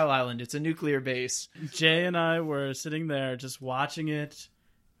 3 Mile Island. It's a nuclear base." Jay and I were sitting there just watching it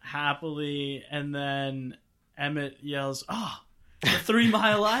happily, and then Emmett yells, the 3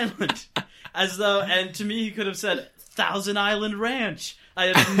 Mile Island. As though, and to me, he could have said, Thousand Island Ranch. I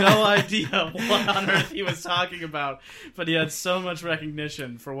had no idea what on earth he was talking about, but he had so much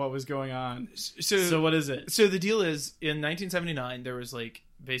recognition for what was going on. So what is it? So the deal is, in 1979, there was like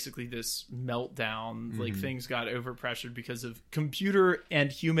basically this meltdown. Like things got overpressured because of computer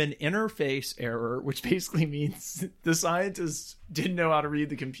and human interface error, which basically means the scientists didn't know how to read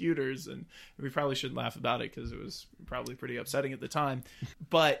the computers, and we probably shouldn't laugh about it because it was probably pretty upsetting at the time.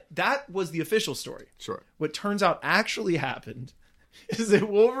 But that was the official story. Sure. What turns out actually happened is that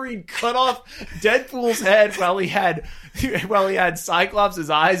Wolverine cut off Deadpool's head while he had Cyclops'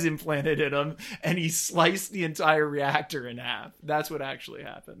 eyes implanted in him, and he sliced the entire reactor in half. That's what actually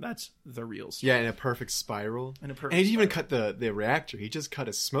happened. That's the real story. Yeah, in a perfect spiral. In a perfect and he didn't even spiral. cut the reactor. He just cut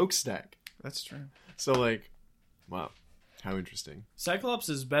a smokestack. That's true. So, like, wow. How interesting. Cyclops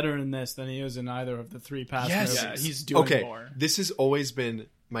is better in this than he is in either of the 3 past movies. Yeah, he's doing Okay, more. this has always been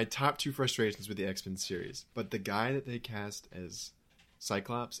my top 2 frustrations with the X-Men series. But the guy that they cast as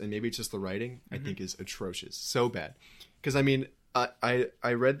Cyclops, and maybe it's just the writing, I think is atrocious. So bad. Because, I mean,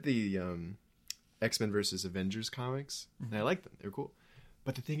 I read the X-Men versus Avengers comics, and I like them. They're cool.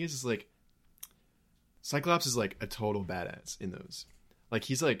 But the thing is like, Cyclops is like a total badass in those. Like,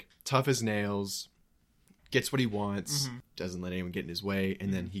 he's like tough as nails, gets what he wants, doesn't let anyone get in his way,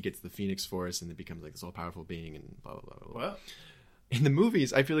 and then he gets the Phoenix Force and then becomes like this all-powerful being and blah, blah, blah, blah, blah. Well, In the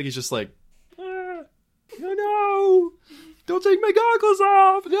movies, I feel like he's just like, no, don't take my goggles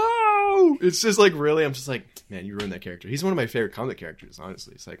off, no. It's just like, really, I'm just like, man, you ruined that character. He's one of my favorite comic characters,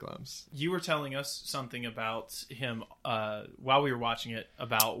 honestly, Cyclops. you were telling us something about him while we were watching it,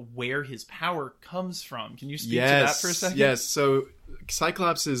 about where his power comes from. Can you speak to that for a second? Yes, so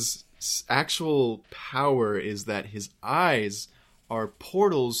Cyclops' actual power is that his eyes are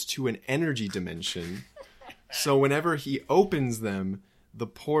portals to an energy dimension. So whenever he opens them, the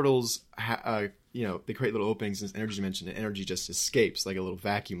portals, they create little openings in this energy dimension, and energy just escapes like a little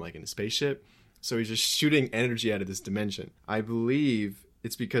vacuum, like in a spaceship. So he's just shooting energy out of this dimension. I believe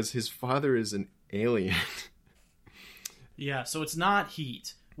it's because his father is an alien. Yeah, so it's not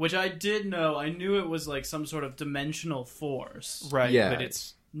heat, which I did know. I knew it was like some sort of dimensional force, Right, Yeah. but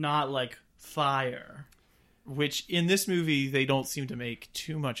it's... not like fire. Which, in this movie, they don't seem to make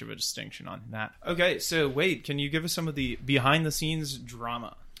too much of a distinction on that. Okay, so wait, can you give us some of the behind-the-scenes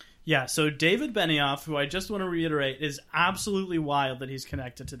drama? Yeah, so David Benioff, who I just want to reiterate, is absolutely wild that he's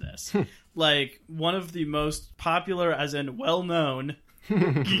connected to this. Like, one of the most popular, as in well-known,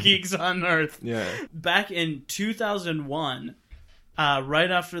 geeks on Earth. Yeah. Back in 2001, right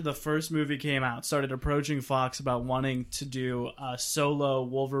after the first movie came out, started approaching Fox about wanting to do a solo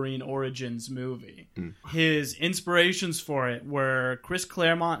Wolverine Origins movie. His inspirations for it were Chris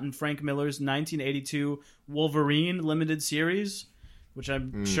Claremont and Frank Miller's 1982 Wolverine limited series, which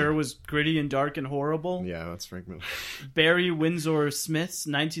I'm sure was gritty and dark and horrible. Yeah, that's Frank Miller. Barry Windsor Smith's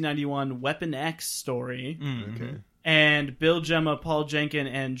 1991 Weapon X story. Okay. And Bill Gemma, Paul Jenkin,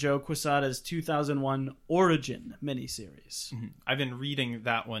 and Joe Quesada's 2001 Origin miniseries. I've been reading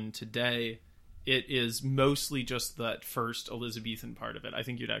that one today. It is mostly just that first Elizabethan part of it. I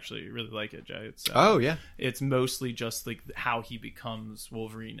think you'd actually really like it, Jay. It's, Oh, yeah. It's mostly just like how he becomes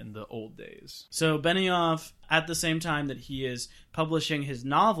Wolverine in the old days. So Benioff, at the same time that he is publishing his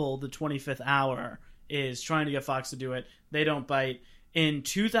novel, The 25th Hour, is trying to get Fox to do it. They don't bite. In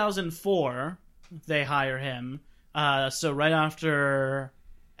 2004, they hire him. So right after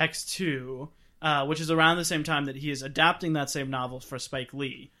X2, which is around the same time that he is adapting that same novel for Spike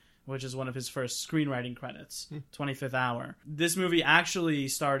Lee, which is one of his first screenwriting credits, 25th Hour. This movie actually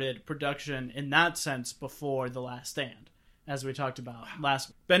started production in that sense before The Last Stand, as we talked about last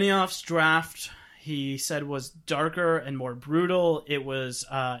week. Benioff's draft, he said, was darker and more brutal. It was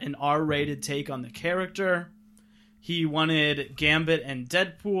an R-rated take on the character. He wanted Gambit and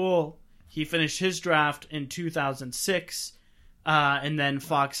Deadpool. He finished his draft in 2006, and then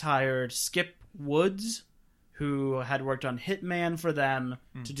Fox hired Skip Woods, who had worked on Hitman for them,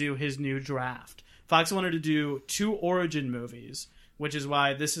 to do his new draft. Fox wanted to do 2 Origin movies, which is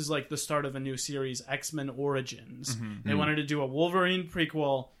why this is like the start of a new series, X-Men Origins. They wanted to do a Wolverine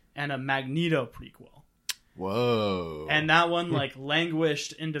prequel and a Magneto prequel. Whoa. And that one like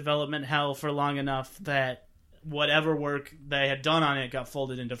languished in development hell for long enough that whatever work they had done on it got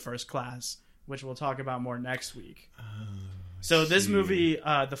folded into First Class, which we'll talk about more next week. So this movie,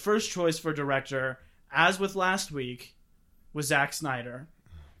 the first choice for director, as with last week, was Zack Snyder,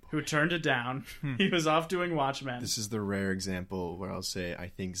 who turned it down. He was off doing Watchmen. This is the rare example where I'll say I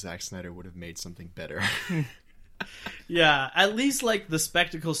think Zack Snyder would have made something better. Yeah, at least like the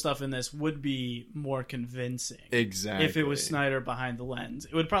spectacle stuff in this would be more convincing. Exactly. If it was Snyder behind the lens.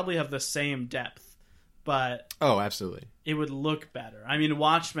 It would probably have the same depth, but Oh, absolutely. it would look better. I mean,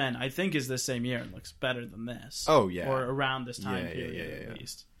 Watchmen, I think, is the same year and looks better than this. Oh, yeah. Or around this time Yeah, period, yeah. at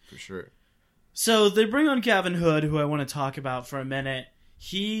least. For sure. So they bring on Gavin Hood, who I want to talk about for a minute.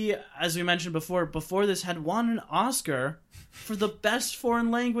 He, as we mentioned before this had won an Oscar for the best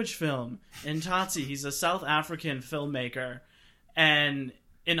foreign language film in Tatsi. He's a South African filmmaker, and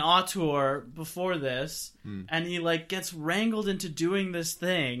an auteur before this, and he like gets wrangled into doing this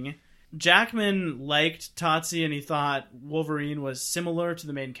thing. Jackman liked Tatsi, and he thought Wolverine was similar to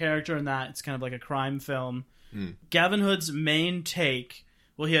the main character in that it's kind of like a crime film. Gavin Hood's main take,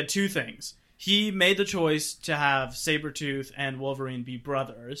 well, he had 2 things. He made the choice to have Sabretooth and Wolverine be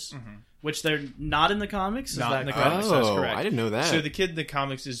brothers, which they're not in the comics. Is Not that in the correct? comics, that's correct. I didn't know that. So the kid in the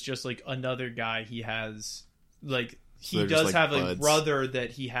comics is just like another guy he has, like, he they're does just, like, have a buds. brother that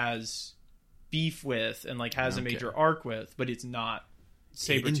he has beef with and like has a major arc with, but it's not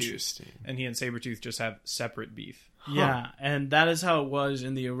Sabretooth. Interesting. And he and Sabretooth just have separate beef. Yeah, and that is how it was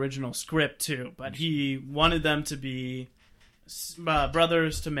in the original script too. But he wanted them to be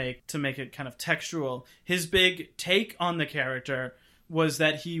brothers to make it kind of textual. His big take on the character was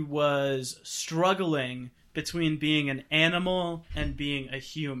that he was struggling between being an animal and being a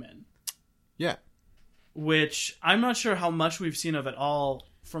human. Yeah. Which I'm not sure how much we've seen of at all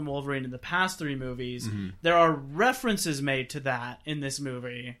from Wolverine in the past 3 movies. There are references made to that in this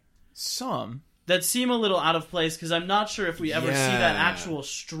movie Some. that seem a little out of place because I'm not sure if we ever see that Yeah. actual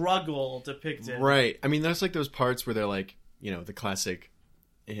struggle depicted. Right. I mean, that's like those parts where they're like, you know, the classic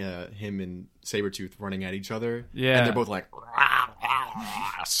him and Sabretooth running at each other. Yeah. And they're both like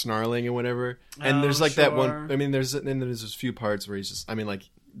snarling and whatever. And Oh, there's like that sure. one. I mean, there's a few parts where he's just, I mean, like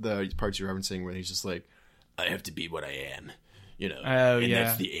the parts you're referencing where he's just like, I have to be what I am. You know, Oh, and yeah.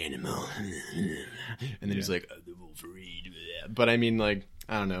 that's the animal. And then he's like, the Wolverine. But I mean, like,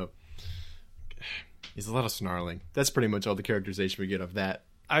 I don't know. There's a lot of snarling. That's pretty much all the characterization we get of that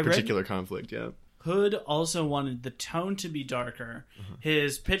particular conflict, yeah. Hood also wanted the tone to be darker.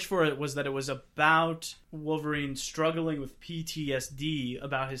 His pitch for it was that it was about Wolverine struggling with PTSD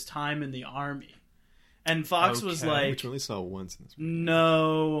about his time in the army. And Fox was like, which we only saw once in this movie.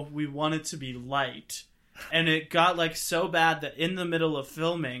 no, we want it to be light. And it got like so bad that in the middle of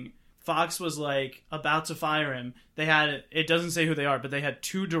filming, Fox was like about to fire him. They had, it doesn't say who they are, but they had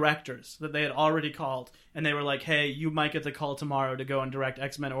 2 directors that they had already called. And they were like, hey, you might get the call tomorrow to go and direct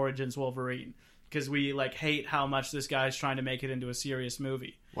X-Men Origins Wolverine. Because we like hate how much this guy's trying to make it into a serious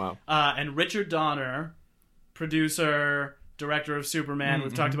movie. Wow. And Richard Donner, producer, director of Superman,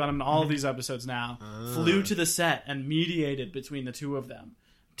 we've talked about him in all of these episodes now, flew to the set and mediated between the 2 of them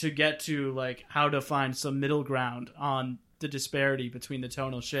to get to like how to find some middle ground on the disparity between the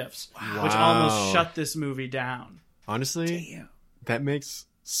tonal shifts, which almost shut this movie down. Honestly, that makes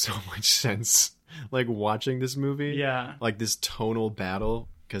so much sense. Like watching this movie, Yeah. like this tonal battle,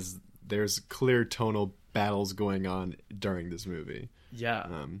 because there's clear tonal battles going on during this movie. Yeah.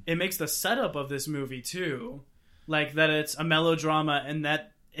 It makes the setup of this movie too, like that it's a melodrama and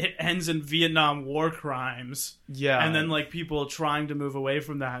that it ends in Vietnam war crimes. Yeah. And then like people trying to move away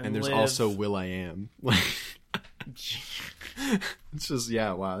from that And there's live. also Will.i.am. Like, it's just,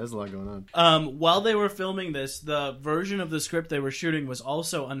 yeah, wow, there's a lot going on. While they were filming this, the version of the script they were shooting was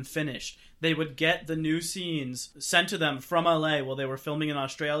also unfinished. They would get the new scenes sent to them from LA while they were filming in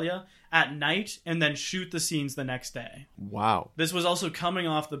Australia at night and then shoot the scenes the next day. Wow. This was also coming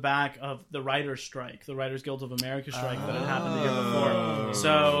off the back of the writers' strike, the Writers Guild of America strike that had happened the year before.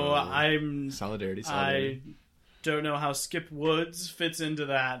 So Solidarity. I don't know how Skip Woods fits into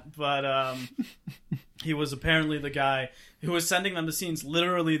that, but he was apparently the guy who was sending them the scenes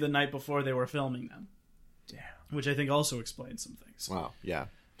literally the night before they were filming them. Damn. Which I think also explains some things. Wow, yeah.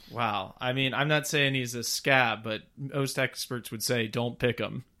 Wow. I mean, I'm not saying he's a scab, but most experts would say don't pick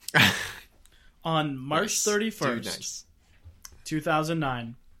him. On March 31st, Dude, nice.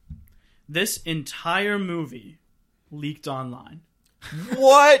 2009, this entire movie leaked online.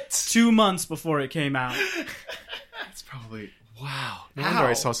 What? 2 months before it came out. That's probably, wow. No wonder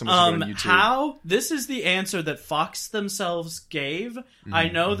I saw so much of it on YouTube. How? This is the answer that Fox themselves gave. I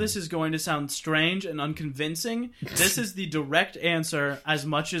know this is going to sound strange and unconvincing. This is the direct answer as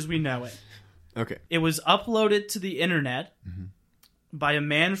much as we know it. Okay. It was uploaded to the internet by a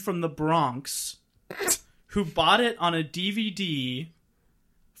man from the Bronx who bought it on a DVD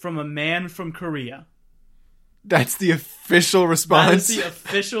from a man from Korea. That's the official That response? is the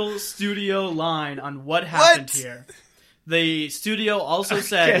official studio line on what happened here. The studio also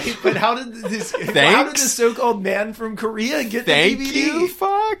said... Okay, but how did this? Thanks? How did the so-called man from Korea get Thank the DVD? you,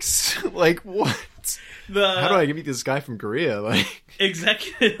 Fox? Like, what? How do I meet this guy from Korea? Like,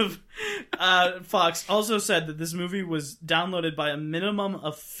 Executive Fox also said that this movie was downloaded by a minimum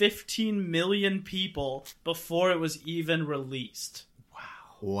of 15 million people before it was even released.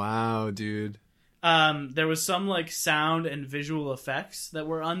 wow, dude. There was some like sound and visual effects that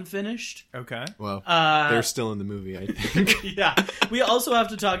were unfinished. Okay. Well, they're still in the movie, I think. Yeah. We also have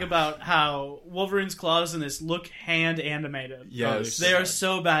to talk about how Wolverine's claws in this look hand animated. Yes. They are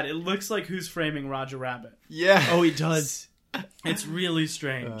so bad. It looks like Who's Framing Roger Rabbit. Yeah. Oh, he does. It's really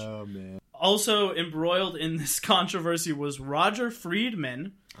strange. Oh, man. Also embroiled in this controversy was Roger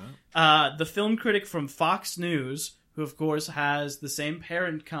Friedman, the film critic from Fox News, who of course has the same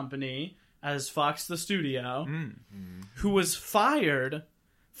parent company as Fox the studio, who was fired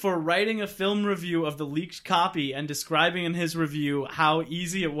for writing a film review of the leaked copy and describing in his review how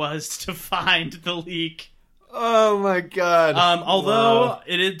easy it was to find the leak. Oh, my God. Although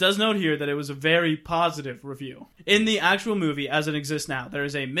it does note here that it was a very positive review. In the actual movie, as it exists now, there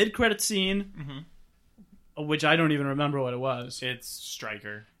is a mid-credit scene, which I don't even remember what it was. It's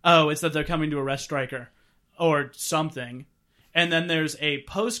Stryker. Oh, it's that they're coming to arrest Stryker. Or something. And then there's a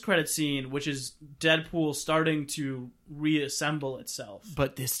post-credit scene, which is Deadpool starting to reassemble itself.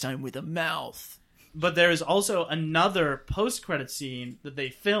 But this time with a mouth. But there is also another post-credit scene that they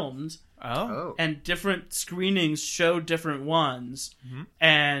filmed, Oh. and different screenings show different ones.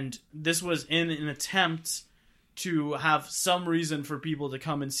 And this was in an attempt to have some reason for people to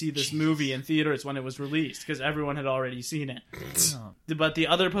come and see this movie in theaters when it was released, because everyone had already seen it. But the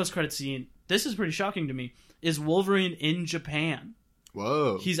other post-credit scene, this is pretty shocking to me, is Wolverine in Japan.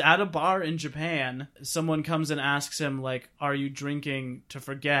 Whoa. He's at a bar in Japan. Someone comes and asks him, like, are you drinking to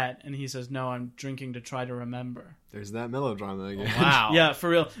forget? And he says, no, I'm drinking to try to remember. There's that melodrama again. Wow. Yeah, for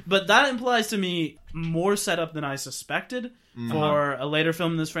real. But that implies to me more setup than I suspected for a later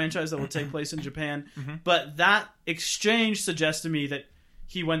film in this franchise that will take place in Japan. But that exchange suggests to me that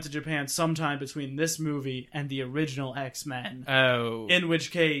he went to Japan sometime between this movie and the original X-Men. Oh. In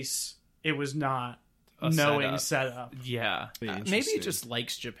which case, it was not A knowing setup. Yeah. Pretty Maybe interesting. he just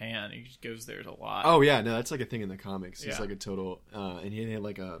likes Japan. He just goes there a lot. Oh yeah, no, that's like a thing in the comics. It's Yeah. like a total, and he had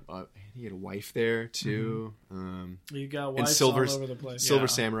like he had a wife there too. You got And wives Silver all over the place. Silver Yeah.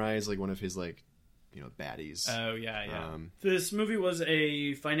 Samurai is like one of his like, baddies. Oh, yeah. This movie was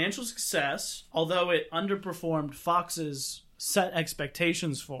a financial success, although it underperformed Fox's set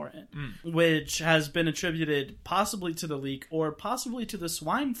expectations for it, which has been attributed possibly to the leak or possibly to the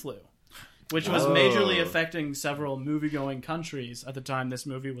swine flu, which was majorly affecting several movie-going countries at the time this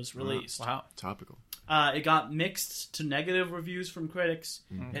movie was released. Wow. Topical. It got mixed to negative reviews from critics.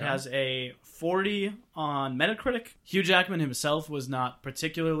 It has a 40 on Metacritic. Hugh Jackman himself was not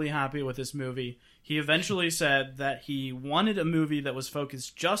particularly happy with this movie. He eventually said that he wanted a movie that was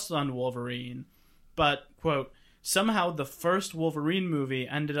focused just on Wolverine, but, quote, somehow the first Wolverine movie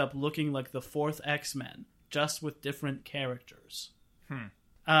ended up looking like the fourth X-Men, just with different characters.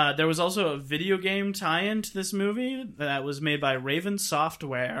 There was also a video game tie-in to this movie that was made by Raven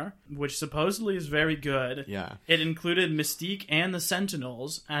Software, which supposedly is very good. Yeah. It included Mystique and the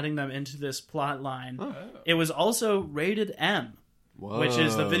Sentinels, adding them into this plot line. It was also rated M, Whoa. which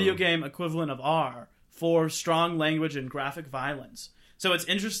is the video game equivalent of R, for strong language and graphic violence. So it's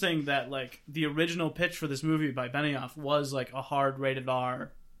interesting that like the original pitch for this movie by Benioff was like a hard rated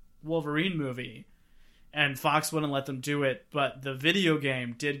R Wolverine movie, and Fox wouldn't let them do it, but the video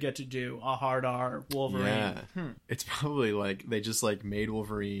game did get to do a hard R Wolverine. Yeah. It's probably like they just like made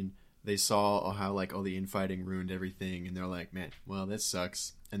Wolverine. They saw how like all the infighting ruined everything, and they're like, man, well, that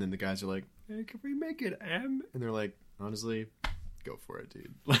sucks. And then the guys are like, hey, can we make it M? And they're like, honestly, go for it,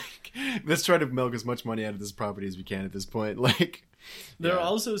 dude. Like, let's try to milk as much money out of this property as we can at this point. Like, There yeah. are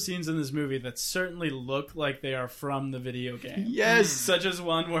also scenes in this movie that certainly look like they are from the video game. Yes. Such as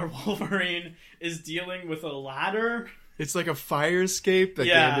one where Wolverine is dealing with a ladder, It's like a fire escape that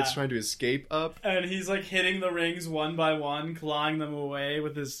Yeah. Gambit's trying to escape up. and he's like hitting the rings one by one, clawing them away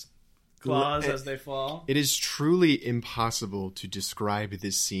with his claws as they fall. It is truly impossible to describe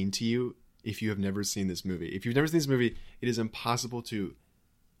this scene to you if you have never seen this movie. If you've never seen this movie, it is impossible to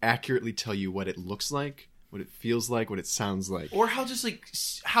accurately tell you what it looks like, what it feels like, what it sounds like. Or how just like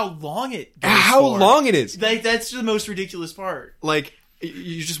how long it goes How for. long it is. Like, that's the most ridiculous part. Like,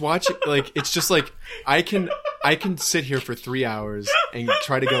 you just watch it, like, it's just like, I can sit here for 3 hours and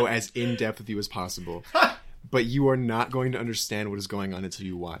try to go as in-depth with you as possible. But you are not going to understand what is going on until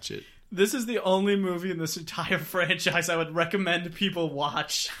you watch it. This is the only movie in this entire franchise I would recommend people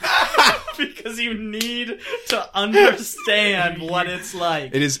watch. Because you need to understand what it's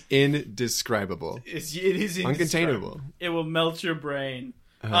like. It is indescribable. It is Uncontainable. It will melt your brain.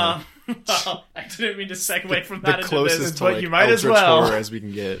 Well, I didn't mean to segue from that The into closest this, to but like you might as Eldritch well. horror as we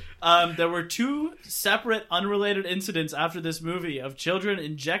can get. There were two separate, unrelated incidents after this movie of children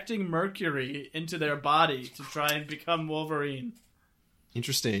injecting mercury into their body to try and become Wolverine.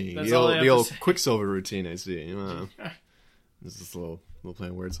 Interesting. That's The all I old, have the to old say. Quicksilver routine, I see. This is a little play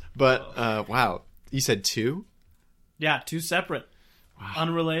on words. But, wow. You said two? Yeah, two separate,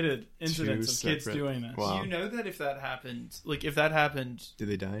 unrelated incidents Two of kids separate. doing this. Wow. You know that if that happened, like if that happened, Did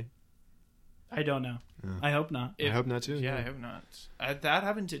they die? I don't know. I hope not. I hope not too. yeah, I hope not. If that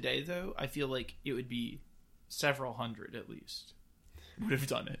happened today, though, I feel like it would be several hundred at least would have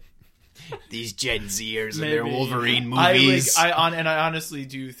done it. These Gen Zers and their Maybe. Wolverine I honestly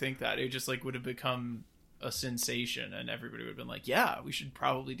do think that it just like would have become a sensation, and everybody would have been like, "Yeah, we should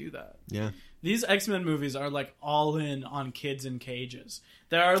probably do that." Yeah. These X-Men movies are like all in on kids in cages.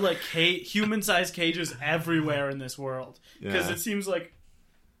 There are like human-sized cages everywhere in this world. Because Yeah. it seems like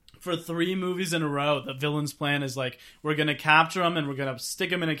for 3 movies in a row, the villain's plan is like, we're going to capture them and we're going to stick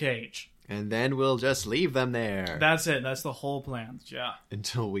them in a cage. And then we'll just leave them there. That's it. That's the whole plan. Yeah,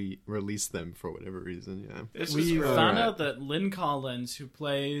 Until we release them for whatever reason, yeah. it's We just found Alright. out that Lynn Collins, who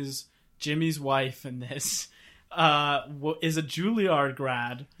plays Jimmy's wife in this, is a Juilliard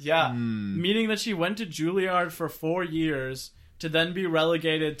grad. yeah. Meaning that she went to Juilliard for 4 years to then be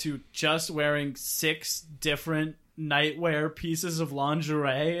relegated to just wearing 6 different nightwear pieces of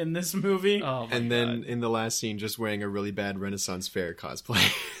lingerie in this movie. Oh my And then God. in the last scene, just wearing a really bad Renaissance Fair cosplay.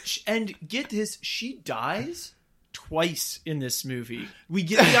 And get this, she dies twice in this movie. We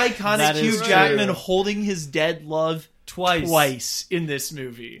get the iconic That is Hugh true. Jackman holding his dead love Twice. in this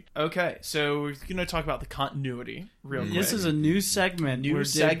movie. Okay, so we're going to talk about the continuity real quick. This is a new segment. New we're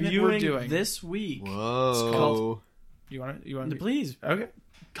segment debuting we're doing. this week. Whoa. called- You want to? Please, Okay.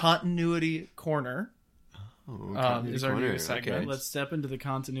 Continuity Corner. Oh, is our new segment. Okay. let's step into the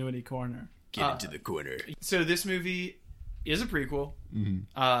continuity corner. Get into the corner. So this movie is a prequel.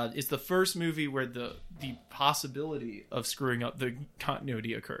 It's the first movie where the possibility of screwing up the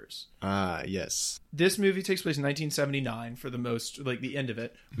continuity occurs. Yes. This movie takes place in 1979 for the most, like, the end of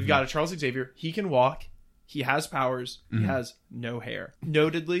it. We've got a Charles Xavier. He can walk. He has powers. He has no hair.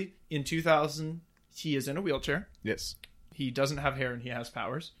 Notedly, in 2000, he is in a wheelchair. Yes. He doesn't have hair and he has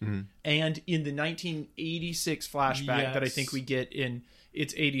powers. And in the 1986 flashback that I think we get in,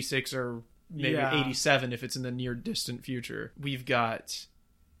 it's 86 or maybe 87 if it's in the near distant future, we've got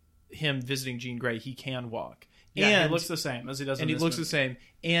him visiting Jean Grey. He can walk. Yeah, and he looks the same as he does in and he this looks movie. the same.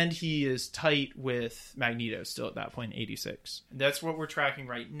 And he is tight with Magneto still at that point in 86. And that's what we're tracking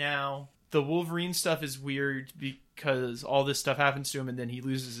right now. The Wolverine stuff is weird because all this stuff happens to him and then he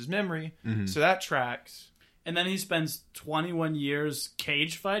loses his memory. So that tracks. And then he spends 21 years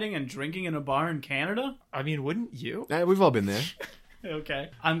cage fighting and drinking in a bar in Canada? I mean, wouldn't you? We've all been there. Okay.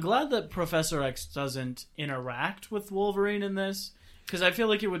 I'm glad that Professor X doesn't interact with Wolverine in this, because I feel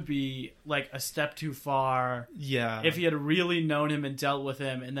like it would be like a step too far Yeah. if he had really known him and dealt with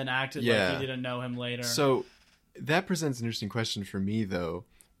him and then acted like he didn't know him later. So that presents an interesting question for me, though,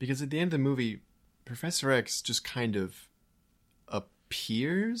 because at the end of the movie, Professor X just kind of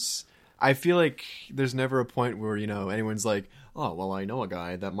appears. I feel like there's never a point where, anyone's like, oh, well, I know a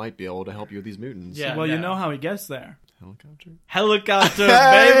guy that might be able to help you with these mutants. Yeah. well, you know how he gets there. Helicopter? Helicopter,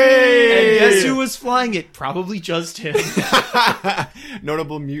 And baby! guess who was flying it? Probably just him.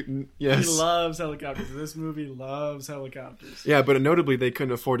 Notable mutant, He yes. loves helicopters. This movie loves helicopters. Yeah, but notably, they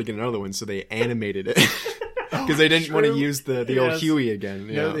couldn't afford to get another one, so they animated it. Because they didn't want to use the old Yes. Huey again.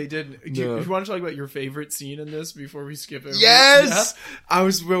 No, Yeah. they didn't. Do you want to talk about your favorite scene in this before we skip over? Yes,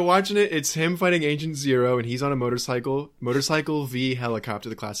 we're watching it. It's him fighting Agent Zero, and he's on a motorcycle v helicopter,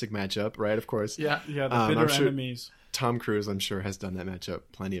 the classic matchup, right? Of course. Yeah. Yeah, the I'm bitter sure- enemies. Tom Cruise, I'm sure, has done that matchup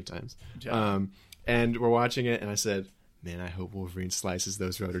plenty of times. Yeah. And we're watching it, and I said, "Man, I hope Wolverine slices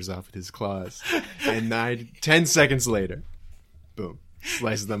those rotors off with his claws." And 10 seconds later, boom,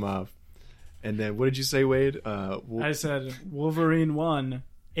 slices them off. And then, what did you say, Wade? I said Wolverine 1,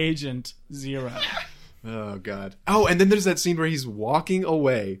 Agent 0. Oh, God. Oh, and then there's that scene where he's walking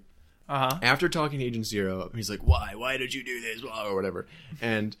away Uh-huh. after talking to Agent Zero. He's like, why did you do this? Blah, or whatever.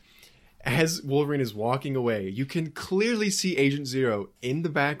 And as Wolverine is walking away, you can clearly see Agent Zero in the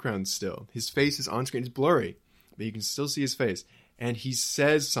background still. His face is on screen. It's blurry, but you can still see his face. And he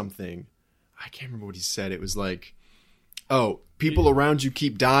says something. I can't remember what he said. It was like, oh, people around you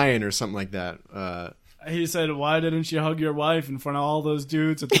keep dying or something like that. He said, why didn't you hug your wife in front of all those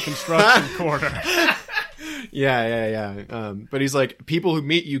dudes at the construction corner? Yeah. But he's like, people who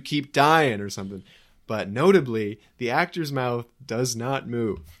meet you keep dying or something. But notably, the actor's mouth does not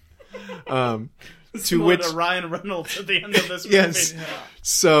move. To Similar which, to Ryan Reynolds at the end of this movie. yes.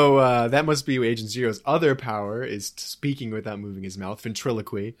 So that must be Agent Zero's other power, is speaking without moving his mouth,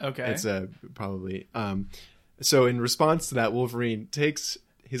 ventriloquy. Okay. It's probably. So in response to that, Wolverine takes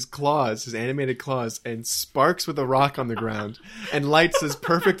his claws, his animated claws, and sparks with a rock on the ground and lights this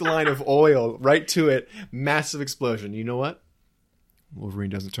perfect line of oil right to it. Massive explosion. You know what? Wolverine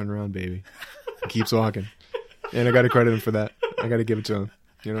doesn't turn around, baby. He keeps walking. And I got to credit him for that. I got to give it to him.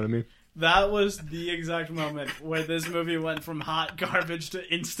 You know what I mean? That was the exact moment where this movie went from hot garbage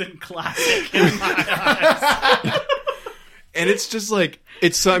to instant classic in my eyes. And it's just like,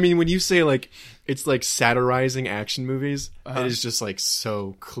 I mean, when you say like, it's like satirizing action movies, it is just like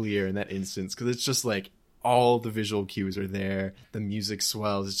so clear in that instance. Because it's just like all the visual cues are there. The music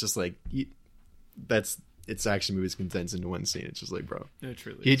swells. It's just like, it's action movies condensed into one scene. It's just like, bro. It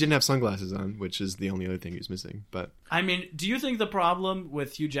truly He didn't have sunglasses on, which is the only other thing he's missing. But I mean, do you think the problem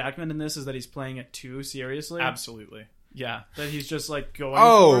with Hugh Jackman in this is that he's playing it too seriously? Absolutely. Yeah. That he's just like going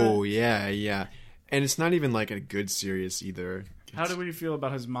for it? yeah. And it's not even like a good serious either. How do we feel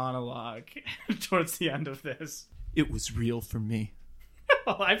about his monologue towards the end of this? It was real for me.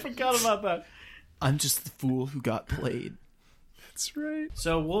 Oh, I forgot about that. I'm just the fool who got played. That's right.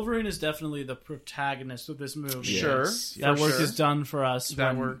 So Wolverine is definitely the protagonist of this movie. Sure. Yes. That For work sure. is done for us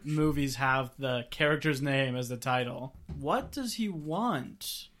That when works. movies have the character's name as the title. What does he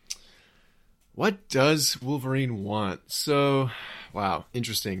want? What does Wolverine want? So, wow,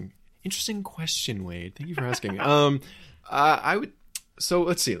 interesting question, Wade. Thank you for asking. I would. So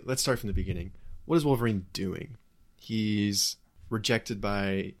let's see. Let's start from the beginning. What is Wolverine doing? He's rejected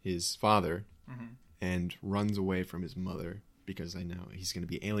by his father and runs away from his mother because I know he's going to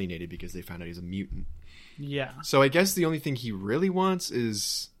be alienated because they found out he's a mutant. Yeah. So I guess the only thing he really wants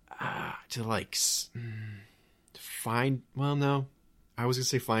is to like find. Well, no. I was gonna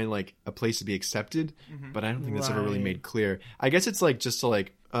say find like a place to be accepted, but I don't think that's ever really Right. made clear. I guess it's like just to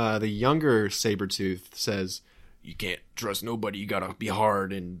like the younger Sabretooth says, you can't trust nobody. You gotta be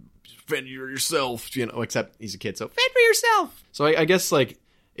hard and fend for yourself. You know, except he's a kid, so fend for yourself. So I guess like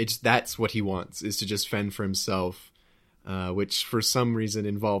that's what he wants, is to just fend for himself. Which for some reason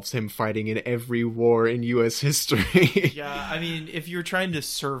involves him fighting in every war in U.S. history. Yeah, I mean, if you're trying to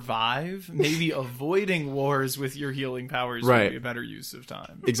survive, maybe avoiding wars with your healing powers would be a better use of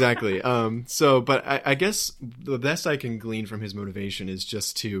time. Exactly. But I guess the best I can glean from his motivation is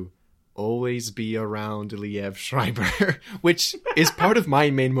just to always be around Liev Schreiber, which is part of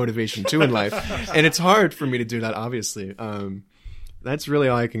my main motivation too in life. And it's hard for me to do that, obviously. That's really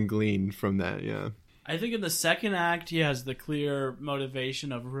all I can glean from that, yeah. I think in the second act, he has the clear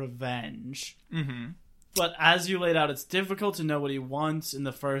motivation of revenge. Mm-hmm. But as you laid out, it's difficult to know what he wants in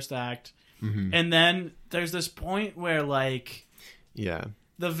the first act. Mm-hmm. And then there's this point where, like, yeah,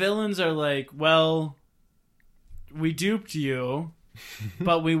 the villains are like, well, we duped you,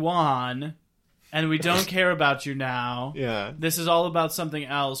 but we won, and we don't care about you now. Yeah. This is all about something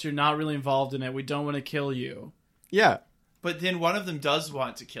else. You're not really involved in it. We don't want to kill you. Yeah. But then one of them does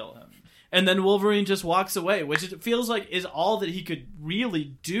want to kill him. And then Wolverine just walks away, which it feels like is all that he could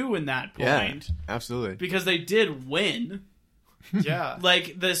really do in that point. Yeah, absolutely. Because they did win. Yeah.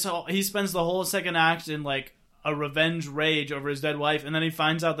 Like, he spends the whole second act in, like, a revenge rage over his dead wife, and then he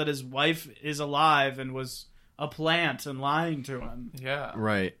finds out that his wife is alive and was a plant and lying to him. Yeah.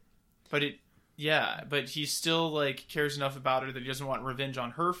 Right. But but he still, like, cares enough about her that he doesn't want revenge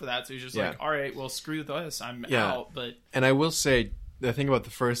on her for that, so he's just like, all right, well, screw this, I'm out. But And I will say, the thing about the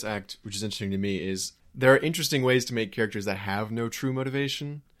first act, which is interesting to me, is there are interesting ways to make characters that have no true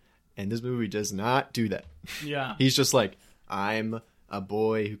motivation, and this movie does not do that. Yeah. He's just like, I'm a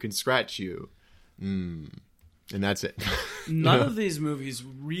boy who can scratch you. And that's it. None of these movies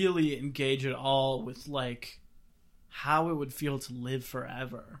really engage at all with, like, how it would feel to live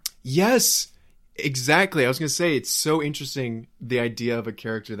forever. Yes, exactly. I was going to say, it's so interesting, the idea of a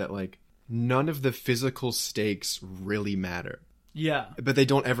character that, like, none of the physical stakes really matter. Yeah. But they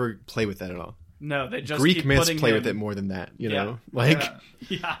don't ever play with that at all. No, they just Greek keep myths putting play him... with it more than that, you know? Yeah. Like,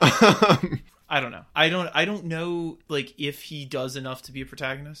 Yeah. I don't know. I don't know, like, if he does enough to be a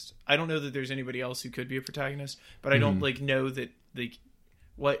protagonist. I don't know that there's anybody else who could be a protagonist, but I don't, like, know that, like,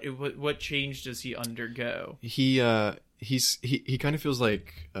 what change does he undergo? he kind of feels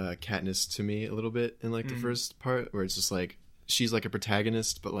like Katniss to me a little bit in, like, the first part, where it's just like, she's like a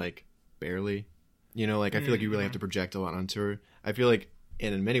protagonist, but, like, barely. You know, like, I feel like you really have to project a lot onto her. I feel like,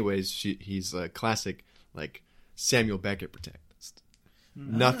 and in many ways, he's a classic, like, Samuel Beckett protagonist.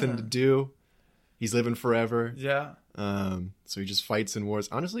 Nothing to do. He's living forever. Yeah. So he just fights in wars.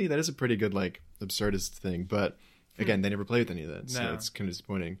 Honestly, that is a pretty good, like, absurdist thing. But, again, they never play with any of that. So it's kind of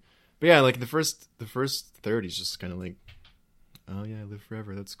disappointing. But yeah, like, the first third, he's just kind of like, oh yeah, I live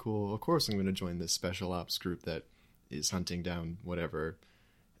forever. That's cool. Of course I'm going to join this special ops group that is hunting down whatever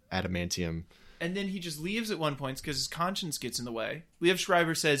adamantium. And then he just leaves at one point because his conscience gets in the way. Liev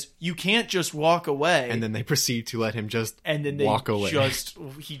Schreiber says, you can't just walk away. And then they proceed to let him just walk away.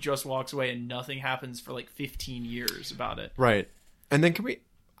 He just walks away and nothing happens for like 15 years about it. Right. And then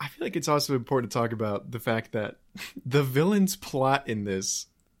I feel like it's also important to talk about the fact that the villain's plot in this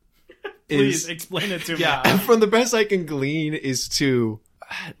Please explain it to me. Yeah. From the best I can glean is to,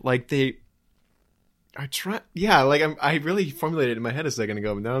 like, they are trying. Yeah, like, I really formulated it in my head a second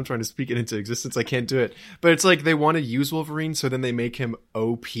ago, but now I'm trying to speak it into existence. I can't do it. But it's like they want to use Wolverine, so then they make him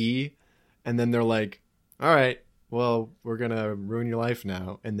OP, and then they're like, all right, well, we're going to ruin your life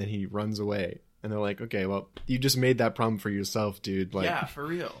now. And then he runs away. And they're like, okay, well, you just made that problem for yourself, dude. Like, yeah, for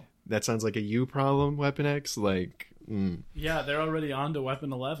real. That sounds like a you problem, Weapon X. Like, Yeah, they're already on to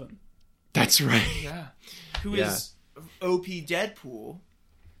Weapon 11. That's right. Yeah. Who is OP Deadpool.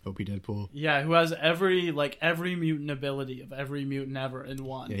 OP Deadpool. Yeah, who has every mutant ability of every mutant ever in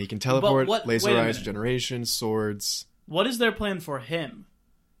one. Yeah, he can teleport, laser wait a eyes, minute. regeneration, swords. What is their plan for him?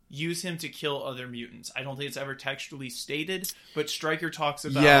 Use him to kill other mutants. I don't think it's ever textually stated, but Stryker talks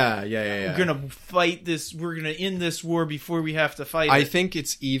about Yeah. we're gonna fight this, we're gonna end this war before we have to fight I it. think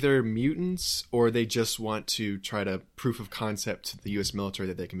it's either mutants or they just want to try to proof of concept to the US military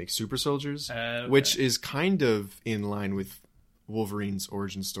that they can make super soldiers, Okay. which is kind of in line with Wolverine's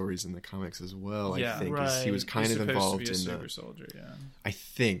origin stories in the comics as well. Yeah, I think right. he was kind He's of supposed involved to be a in super the. soldier, yeah. I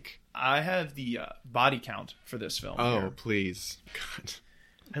think. I have the body count for this film. Oh, here. please, God.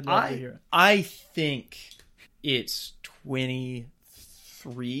 I'd love to hear it. I think it's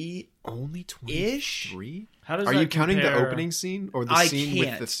 23. Only Ish? 23? How does Are that you counting the compare- opening scene or the I scene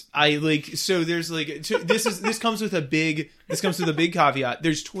can't. with the? I like so. There's like so this comes with a big caveat.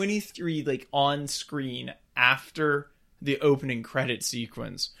 There's 23 like on screen after the opening credit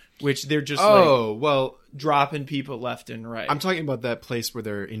sequence, which they're just well, dropping people left and right. I'm talking about that place where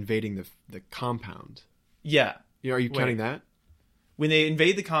they're invading the compound. Yeah. Are you counting that? When they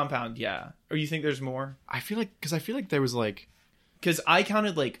invade the compound, yeah. Or you think there's more? I feel like there was like... Because I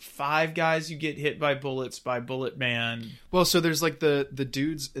counted like 5 guys who get hit by bullets by Bullet Man. Well, so there's like the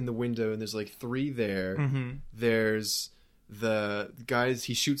dudes in the window, and there's like 3 there. Mm-hmm. There's the guys,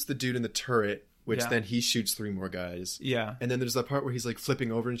 he shoots the dude in the turret, which then he shoots 3 more guys. Yeah. And then there's that part where he's like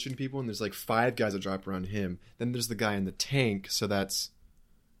flipping over and shooting people, and there's like 5 guys that drop around him. Then there's the guy in the tank, so that's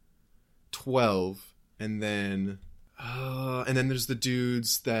 12. And then there's the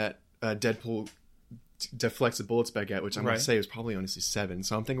dudes that Deadpool deflects the bullets back at, which I'm going to say is probably honestly 7.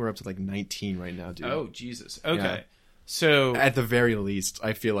 So I'm thinking we're up to like 19 right now, dude. Oh, Jesus. Okay. Yeah. So at the very least,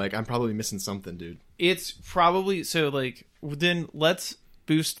 I feel like I'm probably missing something, dude. it's probably... So, like, then let's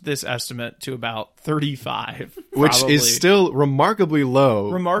boost this estimate to about 35. Which probably. is still remarkably low.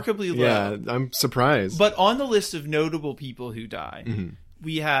 Remarkably low. Yeah, I'm surprised. But on the list of notable people who die,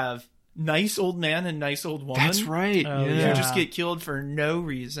 we have Nice Old Man and Nice Old Woman. That's right. Oh, Who yeah. just get killed for no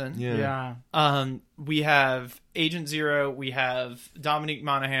reason. Yeah. We have Agent Zero. We have Dominique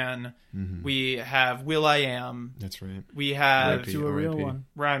Monaghan. We have Will.i.am. That's right. We have R.I.P. To a real R.I.P. one.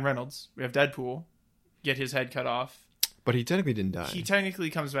 Ryan Reynolds. We have Deadpool. Get his head cut off. But he technically didn't die. He technically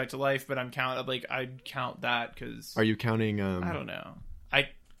comes back to life, but I'd count that because Are you counting... I don't know.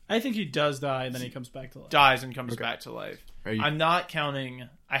 I think he does die and then he comes back to life. Dies and comes back to life. Are you... I'm not counting.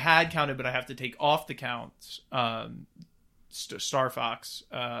 I had counted, but I have to take off the counts. Star Fox,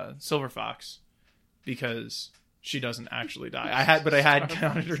 Silver Fox, because she doesn't actually die. I had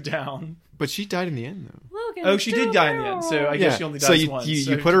counted her down. But she died in the end, though. Oh, she did die in the end. So I guess she only dies so you, once.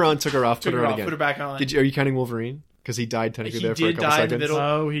 you put her on, took her off, took put her on again. put her back on. Are you counting Wolverine? Because he died technically He there for a did couple die in the seconds. middle.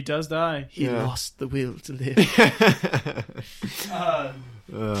 Oh, he does die. He Yeah. lost the will to live.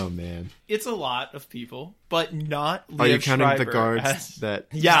 Oh man! It's a lot of people, but not. Are you Liev counting the Schreiber guards as- that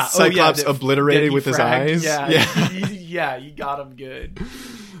Yeah, Cyclops that obliterated he with his fragged? eyes? Yeah, you got him good.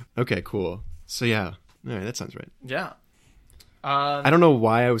 Okay, cool. So yeah, all right, that sounds right. Yeah. I don't know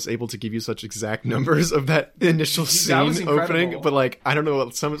why I was able to give you such exact numbers of that initial That was scene incredible. opening, but like I don't know,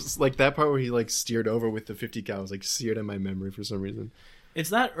 some like that part where he like steered over with the 50 cal was like seared in my memory for some reason. It's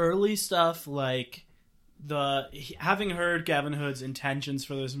that early stuff, like having heard Gavin Hood's intentions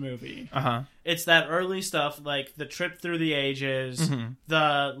for this movie. It's that early stuff, like the trip through the ages,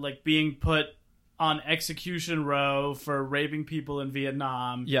 the like being put on execution row for raping people in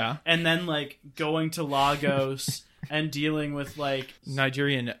Vietnam, Yeah. and then like going to Lagos and dealing with like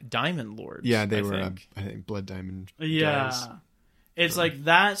Nigerian diamond lords. Yeah, they I were think. I think Blood Diamond. yeah. guys. It's like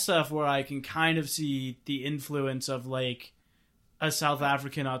that stuff where I can kind of see the influence of like a South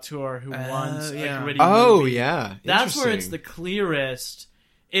African auteur who wants yeah. a gritty Oh movie. yeah, That's where it's the Interesting. clearest.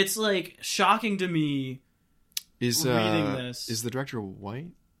 It's like shocking to me. is reading this. Is the director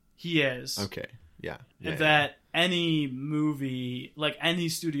white? He is Okay, yeah, yeah. that any movie, like any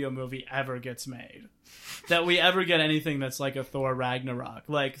studio movie, ever gets made. That we ever get anything that's like a Thor Ragnarok,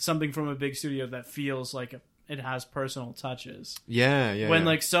 like something from a big studio that feels like it has personal touches. yeah. When yeah.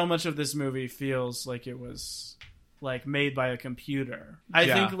 like so much of this movie feels like it was like made by a computer. I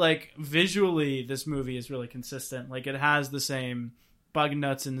Yeah. think like visually this movie is really consistent. Like it has the same bug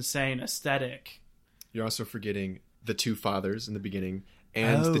nuts insane aesthetic. You're also forgetting the 2 fathers in the beginning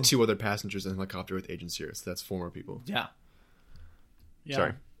and the 2 other passengers in the helicopter with Agent Zero. So that's 4 more people. Yeah. Yeah.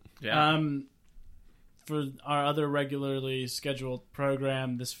 Sorry. Yeah. For our other regularly scheduled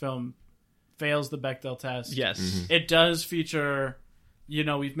program, this film fails the Bechdel test. Yes. Mm-hmm. It does feature,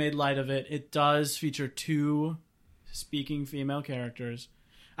 we've made light of it. It does feature 2 speaking female characters.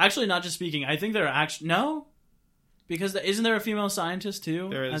 Actually, not just speaking. I think there are actually... No? Because isn't there a female scientist, too?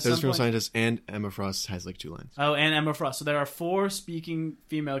 There is. at There's some female point? scientist, and Emma Frost has like 2 lines. Oh, and Emma Frost. So there are 4 speaking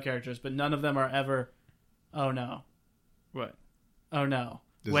female characters, but none of them are ever... Oh, no. What? Oh, no.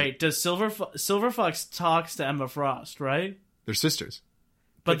 Does Wait, does Silver Fox talks to Emma Frost, right? They're sisters.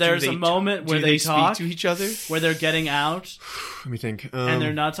 But do there's they a moment do where they talk, speak to each other. where they're getting out, Let me think. and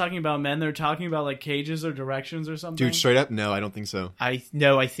they're not talking about men. They're talking about like cages or directions or something. Dude, straight up, no, I don't think so. I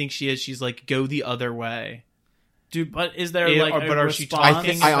think she is. She's like, go the other way. Dude, but is there Yeah, like or- a but are she response?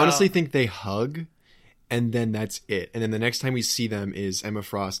 talking I about- honestly think they hug, and then that's it. And then the next time we see them is Emma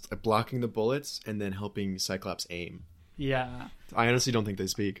Frost blocking the bullets and then helping Cyclops aim. Yeah. I honestly don't think they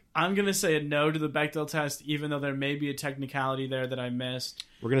speak. I'm going to say a no to the Bechdel test, even though there may be a technicality there that I missed.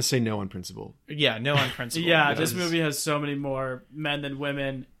 We're gonna say no on principle. Yeah, no on principle. Yeah, Because- this movie has so many more men than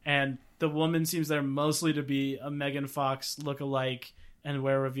women, and the woman seems there mostly to be a Megan Fox look-alike and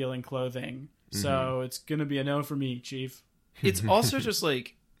wear revealing clothing. So it's gonna be a no for me, Chief. It's also just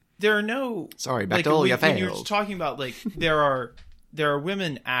like there are no Sorry, like Bechtel, you when you're failed. talking about like there are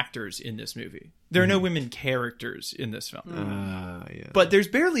women actors in this movie. There are no women characters in this film. Yeah. But there's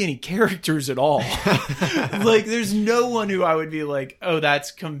barely any characters at all. Like, there's no one who I would be like, oh,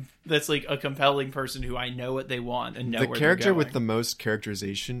 that's like a compelling person who I know what they want and know The where character they're with going. the most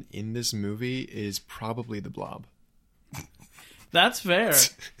characterization in this movie is probably the Blob. That's fair.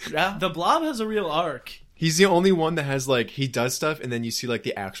 Yeah. The Blob has a real arc. He's the only one that has, like, he does stuff, and then you see, like,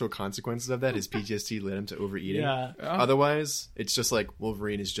 the actual consequences of that. His PTSD led him to overeating. Yeah. Otherwise, it's just like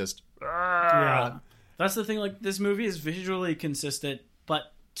Wolverine is just... Yeah. That's the thing, like, this movie is visually consistent,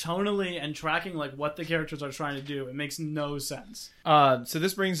 but tonally and tracking, like, what the characters are trying to do, it makes no sense. So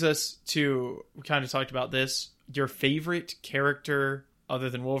this brings us to, we kind of talked about this, your favorite character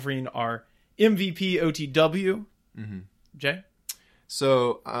other than Wolverine are MVP OTW. Mm-hmm. Jay?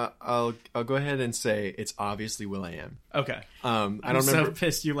 So, I'll go ahead and say it's obviously Will.i.am. Okay. I don't I'm remember... so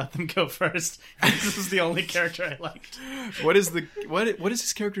pissed you let them go first. This is the only character I liked. What is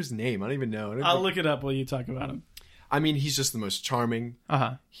his character's name? I don't even know. I'll look it up while you talk about him. I mean, he's just the most charming.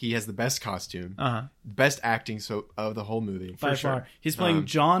 Uh-huh. He has the best costume. Uh-huh. Best acting of the whole movie. By sure. far. He's playing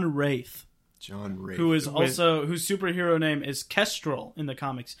John Wraith, John Wraith. who is also whose superhero name is Kestrel in the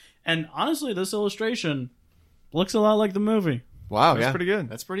comics. And honestly, this illustration looks a lot like the movie. Wow, That's yeah. pretty good.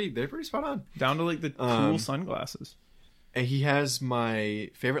 They're pretty spot on. Down to like the cool sunglasses. And he has my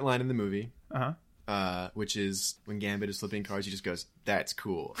favorite line in the movie, Uh-huh. which is when Gambit is flipping cards, he just goes, "That's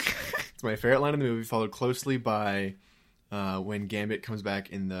cool." It's my favorite line in the movie, followed closely by when Gambit comes back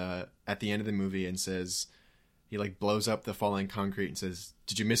at the end of the movie and says, he like blows up the falling concrete and says,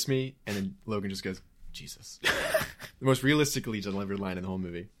 "Did you miss me?" And then Logan just goes, "Jesus." The most realistically delivered line in the whole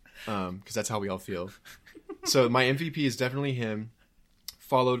movie, because that's how we all feel. So my MVP is definitely him,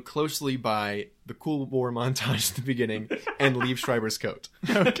 followed closely by the Cool War montage at the beginning and Liev Schreiber's coat.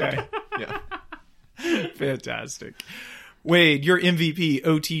 Okay. Yeah. Fantastic. Wade, your MVP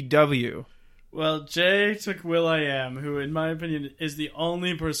OTW. Well, Jay took Will.i.am, who, in my opinion, is the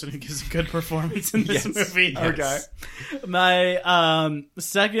only person who gives a good performance in this movie. Okay. My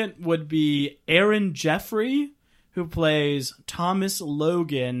second would be Aaron Jeffrey, who plays Thomas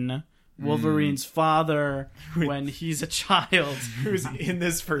Logan, Wolverine's father, when he's a child. Who's in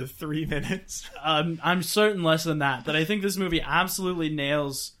this for 3 minutes? I'm certain less than that, but I think this movie absolutely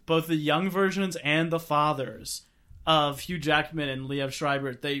nails both the young versions and the fathers of Hugh Jackman and Liev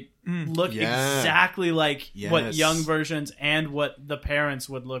Schreiber. They look exactly like what young versions and what the parents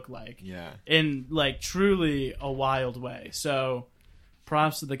would look like. Yeah. In like truly a wild way. So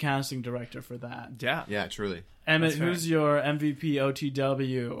props to the casting director for that. Yeah. Yeah, truly. Emmett, That's fair. who's your MVP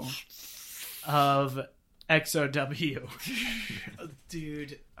OTW of XOW?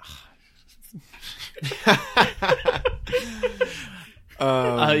 Dude.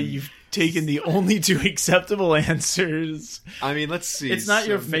 You've taken the only two acceptable answers. I mean, let's see. It's not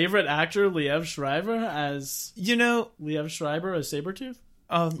your favorite actor, Liev Schreiber, as You know, Liev Schreiber as Sabretooth?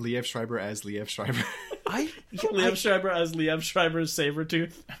 Liev Schreiber as Liev Schreiber. Liev Schreiber as Liev Schreiber's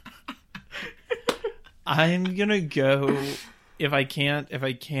Sabretooth? I'm gonna go if I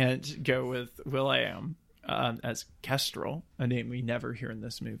can't go with Will.i.am as Kestrel, a name we never hear in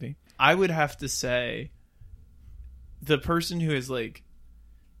this movie. I would have to say the person who is like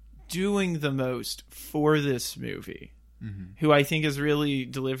doing the most for this movie, who I think is really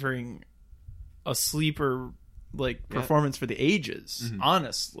delivering a sleeper like performance for the ages,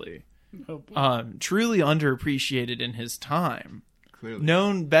 honestly. Oh, boy. Truly underappreciated in his time. Clearly.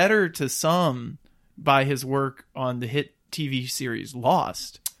 Known better to some by his work on the hit TV series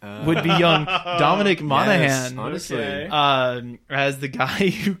Lost, would be young Dominic Monaghan, honestly. Okay. as the guy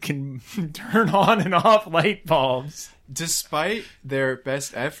who can turn on and off light bulbs. Despite their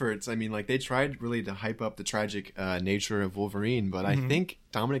best efforts, I mean, like, they tried really to hype up the tragic nature of Wolverine, but I think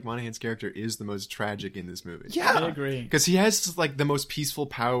Dominic Monaghan's character is the most tragic in this movie. I agree. Because he has, like, the most peaceful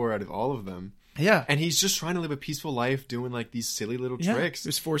power out of all of them. Yeah. And he's just trying to live a peaceful life doing, like, these silly little tricks. He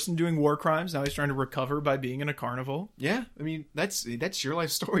was forced into doing war crimes. Now he's trying to recover by being in a carnival. Yeah, I mean, that's your life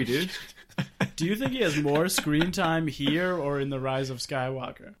story, dude. Do you think he has more screen time here or in The Rise of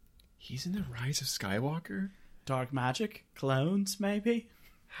Skywalker? He's in The Rise of Skywalker? Dark magic? Clones, maybe?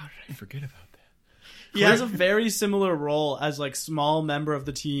 How did I forget about that? He has a very similar role as, like, small member of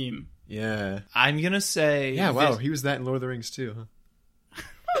the team. Yeah. I'm going to say... Yeah, wow, he was that in Lord of the Rings, too, huh?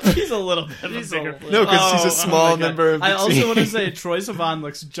 He's a little bit of a bigger... No, because he's a small my God. member of the I also team. want to say Troye Sivan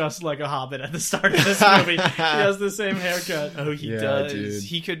looks just like a hobbit at the start of this movie. He has the same haircut. Oh, he Yeah, does. dude.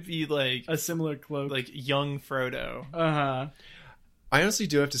 He could be like A similar cloak. young Frodo. Uh-huh. I honestly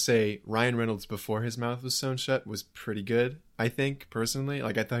do have to say Ryan Reynolds before his mouth was sewn shut was pretty good, I think, personally.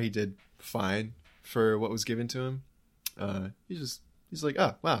 Like, I thought he did fine for what was given to him. He's like,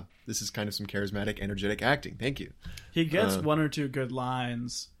 oh, wow, this is kind of some charismatic, energetic acting. Thank you. He gets one or two good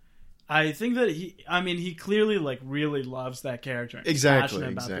lines. I think that he clearly like really loves that character. He's Exactly.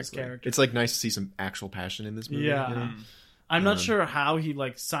 passionate about this character. It's like nice to see some actual passion in this movie. Yeah. You know? I'm not sure how he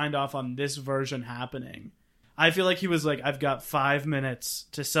like signed off on this version happening. I feel like he was like, I've got 5 minutes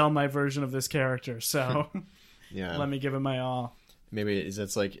to sell my version of this character, so Yeah. let me give it my all. Maybe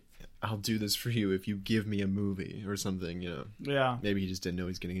that's like, I'll do this for you if you give me a movie or something, you know. Yeah, Maybe he just didn't know what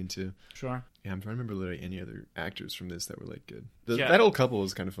he's getting into. sure. Yeah, I'm trying to remember literally any other actors from this that were like good. Yeah. That old couple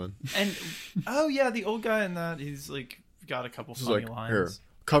was kind of fun. And oh yeah, the old guy in that, he's like got a couple It's funny like, lines. here,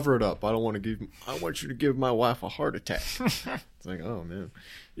 cover it up. I want you to give my wife a heart attack. It's like, oh man.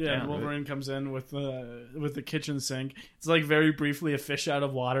 Yeah, and Yeah, Wolverine comes in with the kitchen sink. It's like very briefly a fish out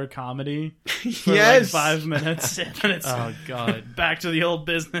of water comedy for like 5 minutes, and then it's Oh god. back to the old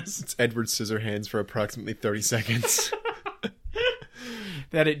business. It's Edward Scissorhands for approximately 30 seconds.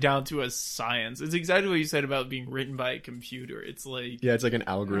 They had it down to a science. It's exactly what you said about being written by a computer. It's like Yeah, it's like an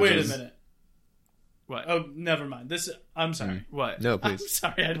algorithm. Wait a minute. what? Oh, never mind. I'm sorry. What? No, I'm please.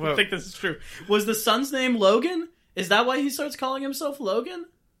 sorry. I don't Well- think this is true. Was the son's name Logan? Is that why he starts calling himself Logan?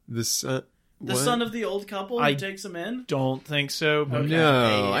 The son. The son of the old couple who I takes him in? Don't think so. But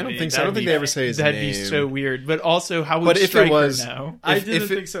No, I don't think so. I don't think they ever say his that'd name. be so weird. But also, how would But if it Stryker was- know? I If- didn't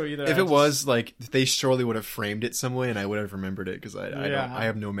if it- think so either. If I it just- was like, they surely would have framed it some way, and I would have remembered it because Yeah. I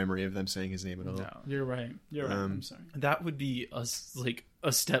have no memory of them saying his name at all. No. You're right. I'm sorry. That would be like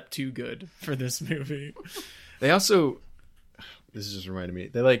a step too good for this movie. They also, this is just reminding me.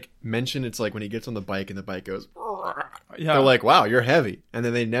 They like mention it's like when he gets on the bike and the bike goes. Yeah. They're like, wow, you're heavy, and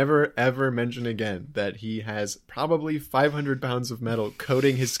then they never ever mention again that he has probably 500 pounds of metal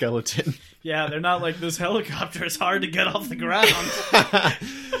coating his skeleton. Yeah, they're not like, this helicopter is hard to get off the ground.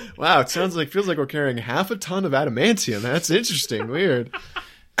 Wow, it feels like we're carrying half a ton of adamantium. That's interesting. Weird.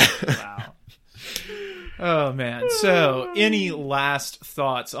 Wow. Oh man. So, any last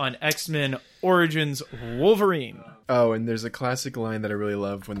thoughts on X-Men Origins Wolverine? Oh, and there's a classic line that I really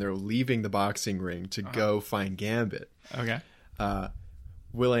loved when they're leaving the boxing ring to go find Gambit. Okay.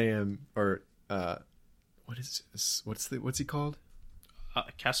 Will.i.am or what is this? What's he called?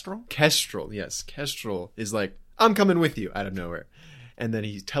 Kestrel? Kestrel. Yes, Kestrel is like, I'm coming with you out of nowhere, and then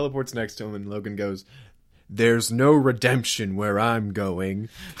he teleports next to him, and Logan goes, "There's no redemption where I'm going,"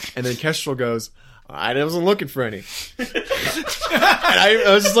 and then Kestrel goes, "I wasn't looking for any," and I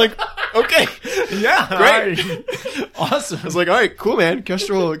was just like, okay, Yeah. great. Awesome. I was like, all right, cool, man.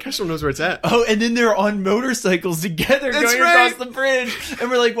 Kestrel knows where it's at. Oh, and then they're on motorcycles together That's going right. across the bridge, and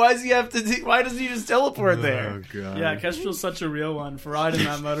we're like, why doesn't he just teleport there? Oh god. Yeah, Kestrel's such a real one for riding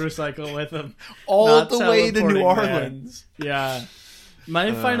that motorcycle with him. All Not the way to New teleporting there. Orleans. Yeah.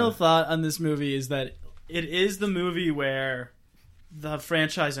 My final thought on this movie is that it is the movie where the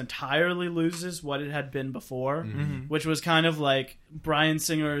franchise entirely loses what it had been before, which was kind of like Bryan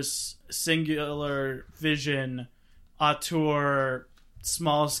Singer's singular vision, auteur,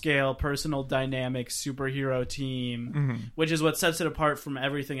 small-scale, personal dynamic superhero team, which is what sets it apart from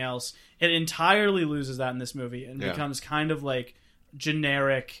everything else. It entirely loses that in this movie and Yeah. becomes kind of like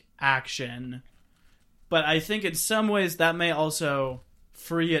generic action. But I think in some ways that may also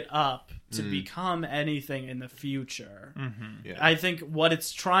free it up to become anything in the future. Yeah. I think what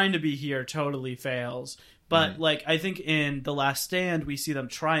it's trying to be here totally fails. But like I think in The Last Stand we see them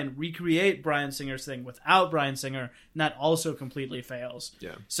try and recreate Bryan Singer's thing without Bryan Singer, and that also completely fails.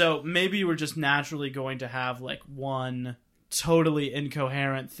 Yeah. So maybe we're just naturally going to have like one totally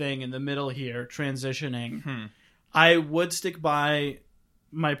incoherent thing in the middle here transitioning. I would stick by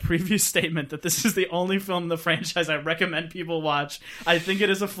my previous statement that this is the only film in the franchise I recommend people watch. I think it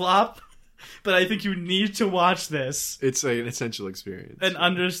is a flop, but I think you need to watch this It's an essential experience. and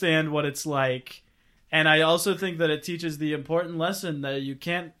understand what it's like. And I also think that it teaches the important lesson that you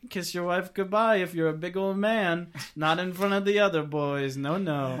can't kiss your wife goodbye if you're a big old man. Not in front of the other boys. No,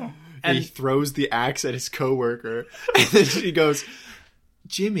 no. And And he throws the axe at his coworker, and then she goes,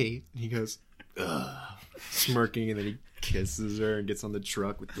 "Jimmy," and he goes, "Ugh," smirking, and then he kisses her and gets on the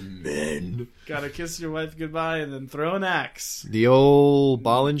truck with the men. gotta kiss your wife goodbye and then throw an axe. The old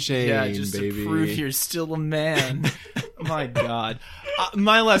ball and chain, Yeah, just baby. to prove you're still a man. My God.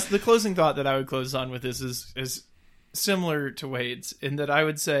 The closing thought that I would close on with this is similar to Wade's in that I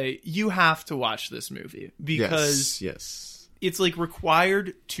would say you have to watch this movie because yes. it's like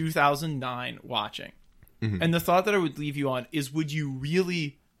required 2009 watching. And the thought that I would leave you on is, would you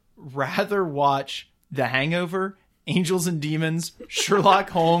really rather watch The Hangover Angels and Demons, Sherlock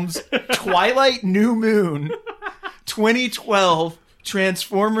Holmes, Twilight New Moon, 2012,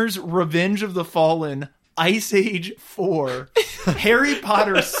 Transformers Revenge of the Fallen, Ice Age 4, Harry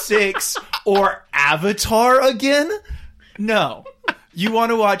Potter 6, or Avatar again? No. You want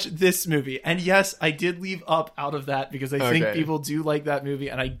to watch this movie. And yes, I did leave Up out of that because I think people do like that movie,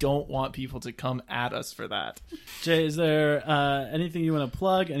 and I don't want people to come at us for that. Jay, is there anything you want to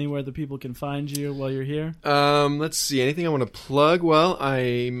plug? Anywhere that people can find you while you're here? Let's see. Anything I want to plug? Well,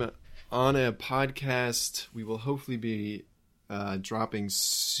 I'm on a podcast. We will hopefully be dropping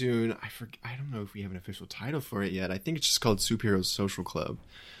soon. I don't know if we have an official title for it yet. I think it's just called Superheroes Social Club.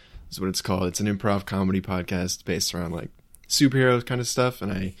 Is what it's called. It's an improv comedy podcast based around like superheroes kind of stuff,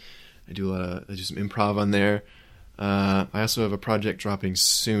 and I do some improv on there. I also have a project dropping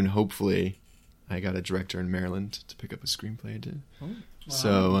soon. Hopefully, I got a director in Maryland to pick up a screenplay I did. Oh, wow.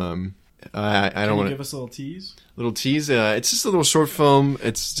 So I don't want to give us a little tease. Little tease. It's just a little short film.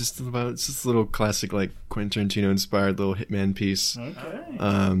 It's just a little classic like Quentin Tarantino inspired little hitman piece.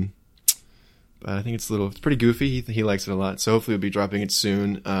 Okay. But I think it's pretty goofy. He likes it a lot. So hopefully we'll be dropping it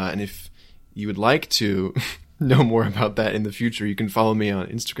soon. And if you would like to know more about that in the future, you can follow me on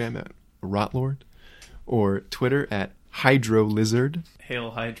Instagram at Rotlord or Twitter at Hydro Lizard.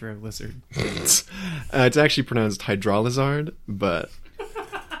 Hail Hydro Lizard. It's actually pronounced Hydrolizard, but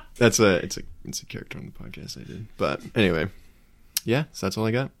it's a character on the podcast I did. But anyway, yeah, so that's all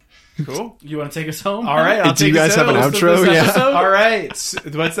I got. Cool. You want to take us home? All right. Do you guys have an outro? Yeah. All right.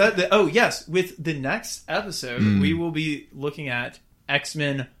 What's that? Oh, yes. With the next episode, we will be looking at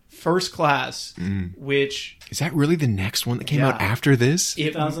X-Men First Class, which... Is that really the next one that came out after this?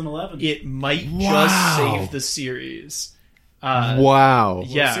 2011. It might just save the series. Wow.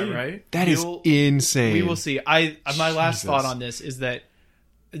 Yeah, We'll see. right? That is insane. We will see. My last thought on this is that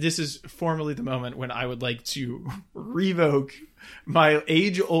this is formally the moment when I would like to revoke my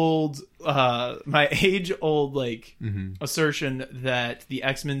age-old assertion that the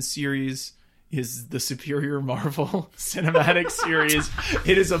X-Men series is the superior Marvel cinematic series.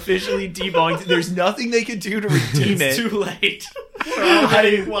 It is officially debunked. There's nothing they can do to redeem it. It's too late.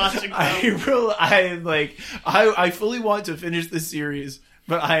 I fully want to finish this series,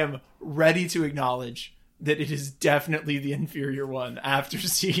 but I am ready to acknowledge that it is definitely the inferior one after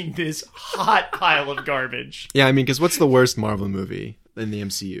seeing this hot pile of garbage. Yeah, I mean, because what's the worst Marvel movie in the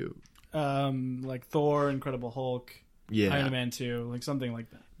MCU? Like Thor, Incredible Hulk, Iron Man 2, like something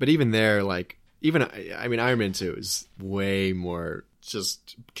like that. But even there, like, Iron Man 2 is way more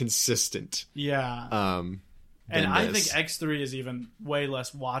just consistent. Yeah. And I think X3 is even way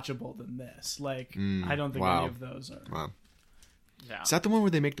less watchable than this. Like, I don't think any of those are. Wow. Yeah. Is that the one where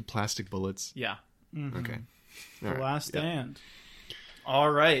they make the plastic bullets? Yeah. Mm-hmm. Okay. The Last Stand.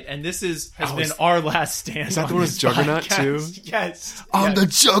 All right. And this has been our last stand. Is that the one with Juggernaut too? Yes. I'm the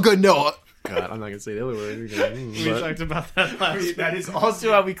Juggernaut. God, I'm not going to say the other word. We talked about that last week. That is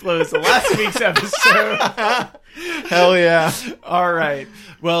also how we close the last week's episode. Hell yeah. All right.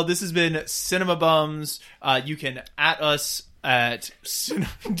 Well, this has been Cinema Bums. You can at us at...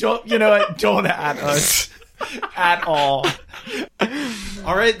 Don't at us at all.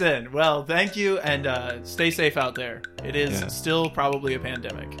 All right, then. Well, thank you, and stay safe out there. It is still probably a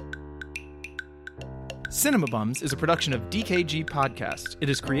pandemic. Cinema Bums is a production of DKG Podcast. It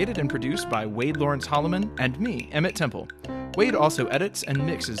is created and produced by Wade Lawrence Holloman and me, Emmett Temple. Wade also edits and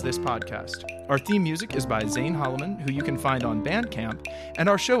mixes this podcast. Our theme music is by Zane Holloman, who you can find on Bandcamp, and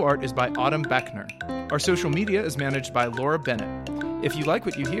our show art is by Autumn Beckner. Our social media is managed by Laura Bennett. If you like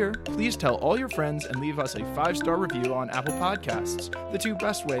what you hear, please tell all your friends and leave us a 5-star review on Apple Podcasts, the 2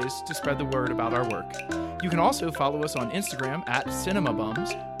 best ways to spread the word about our work. You can also follow us on Instagram at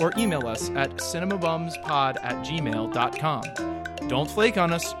CinemaBums or email us at cinemabumspod@gmail.com. Don't flake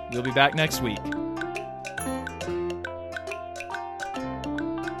on us. We'll be back next week.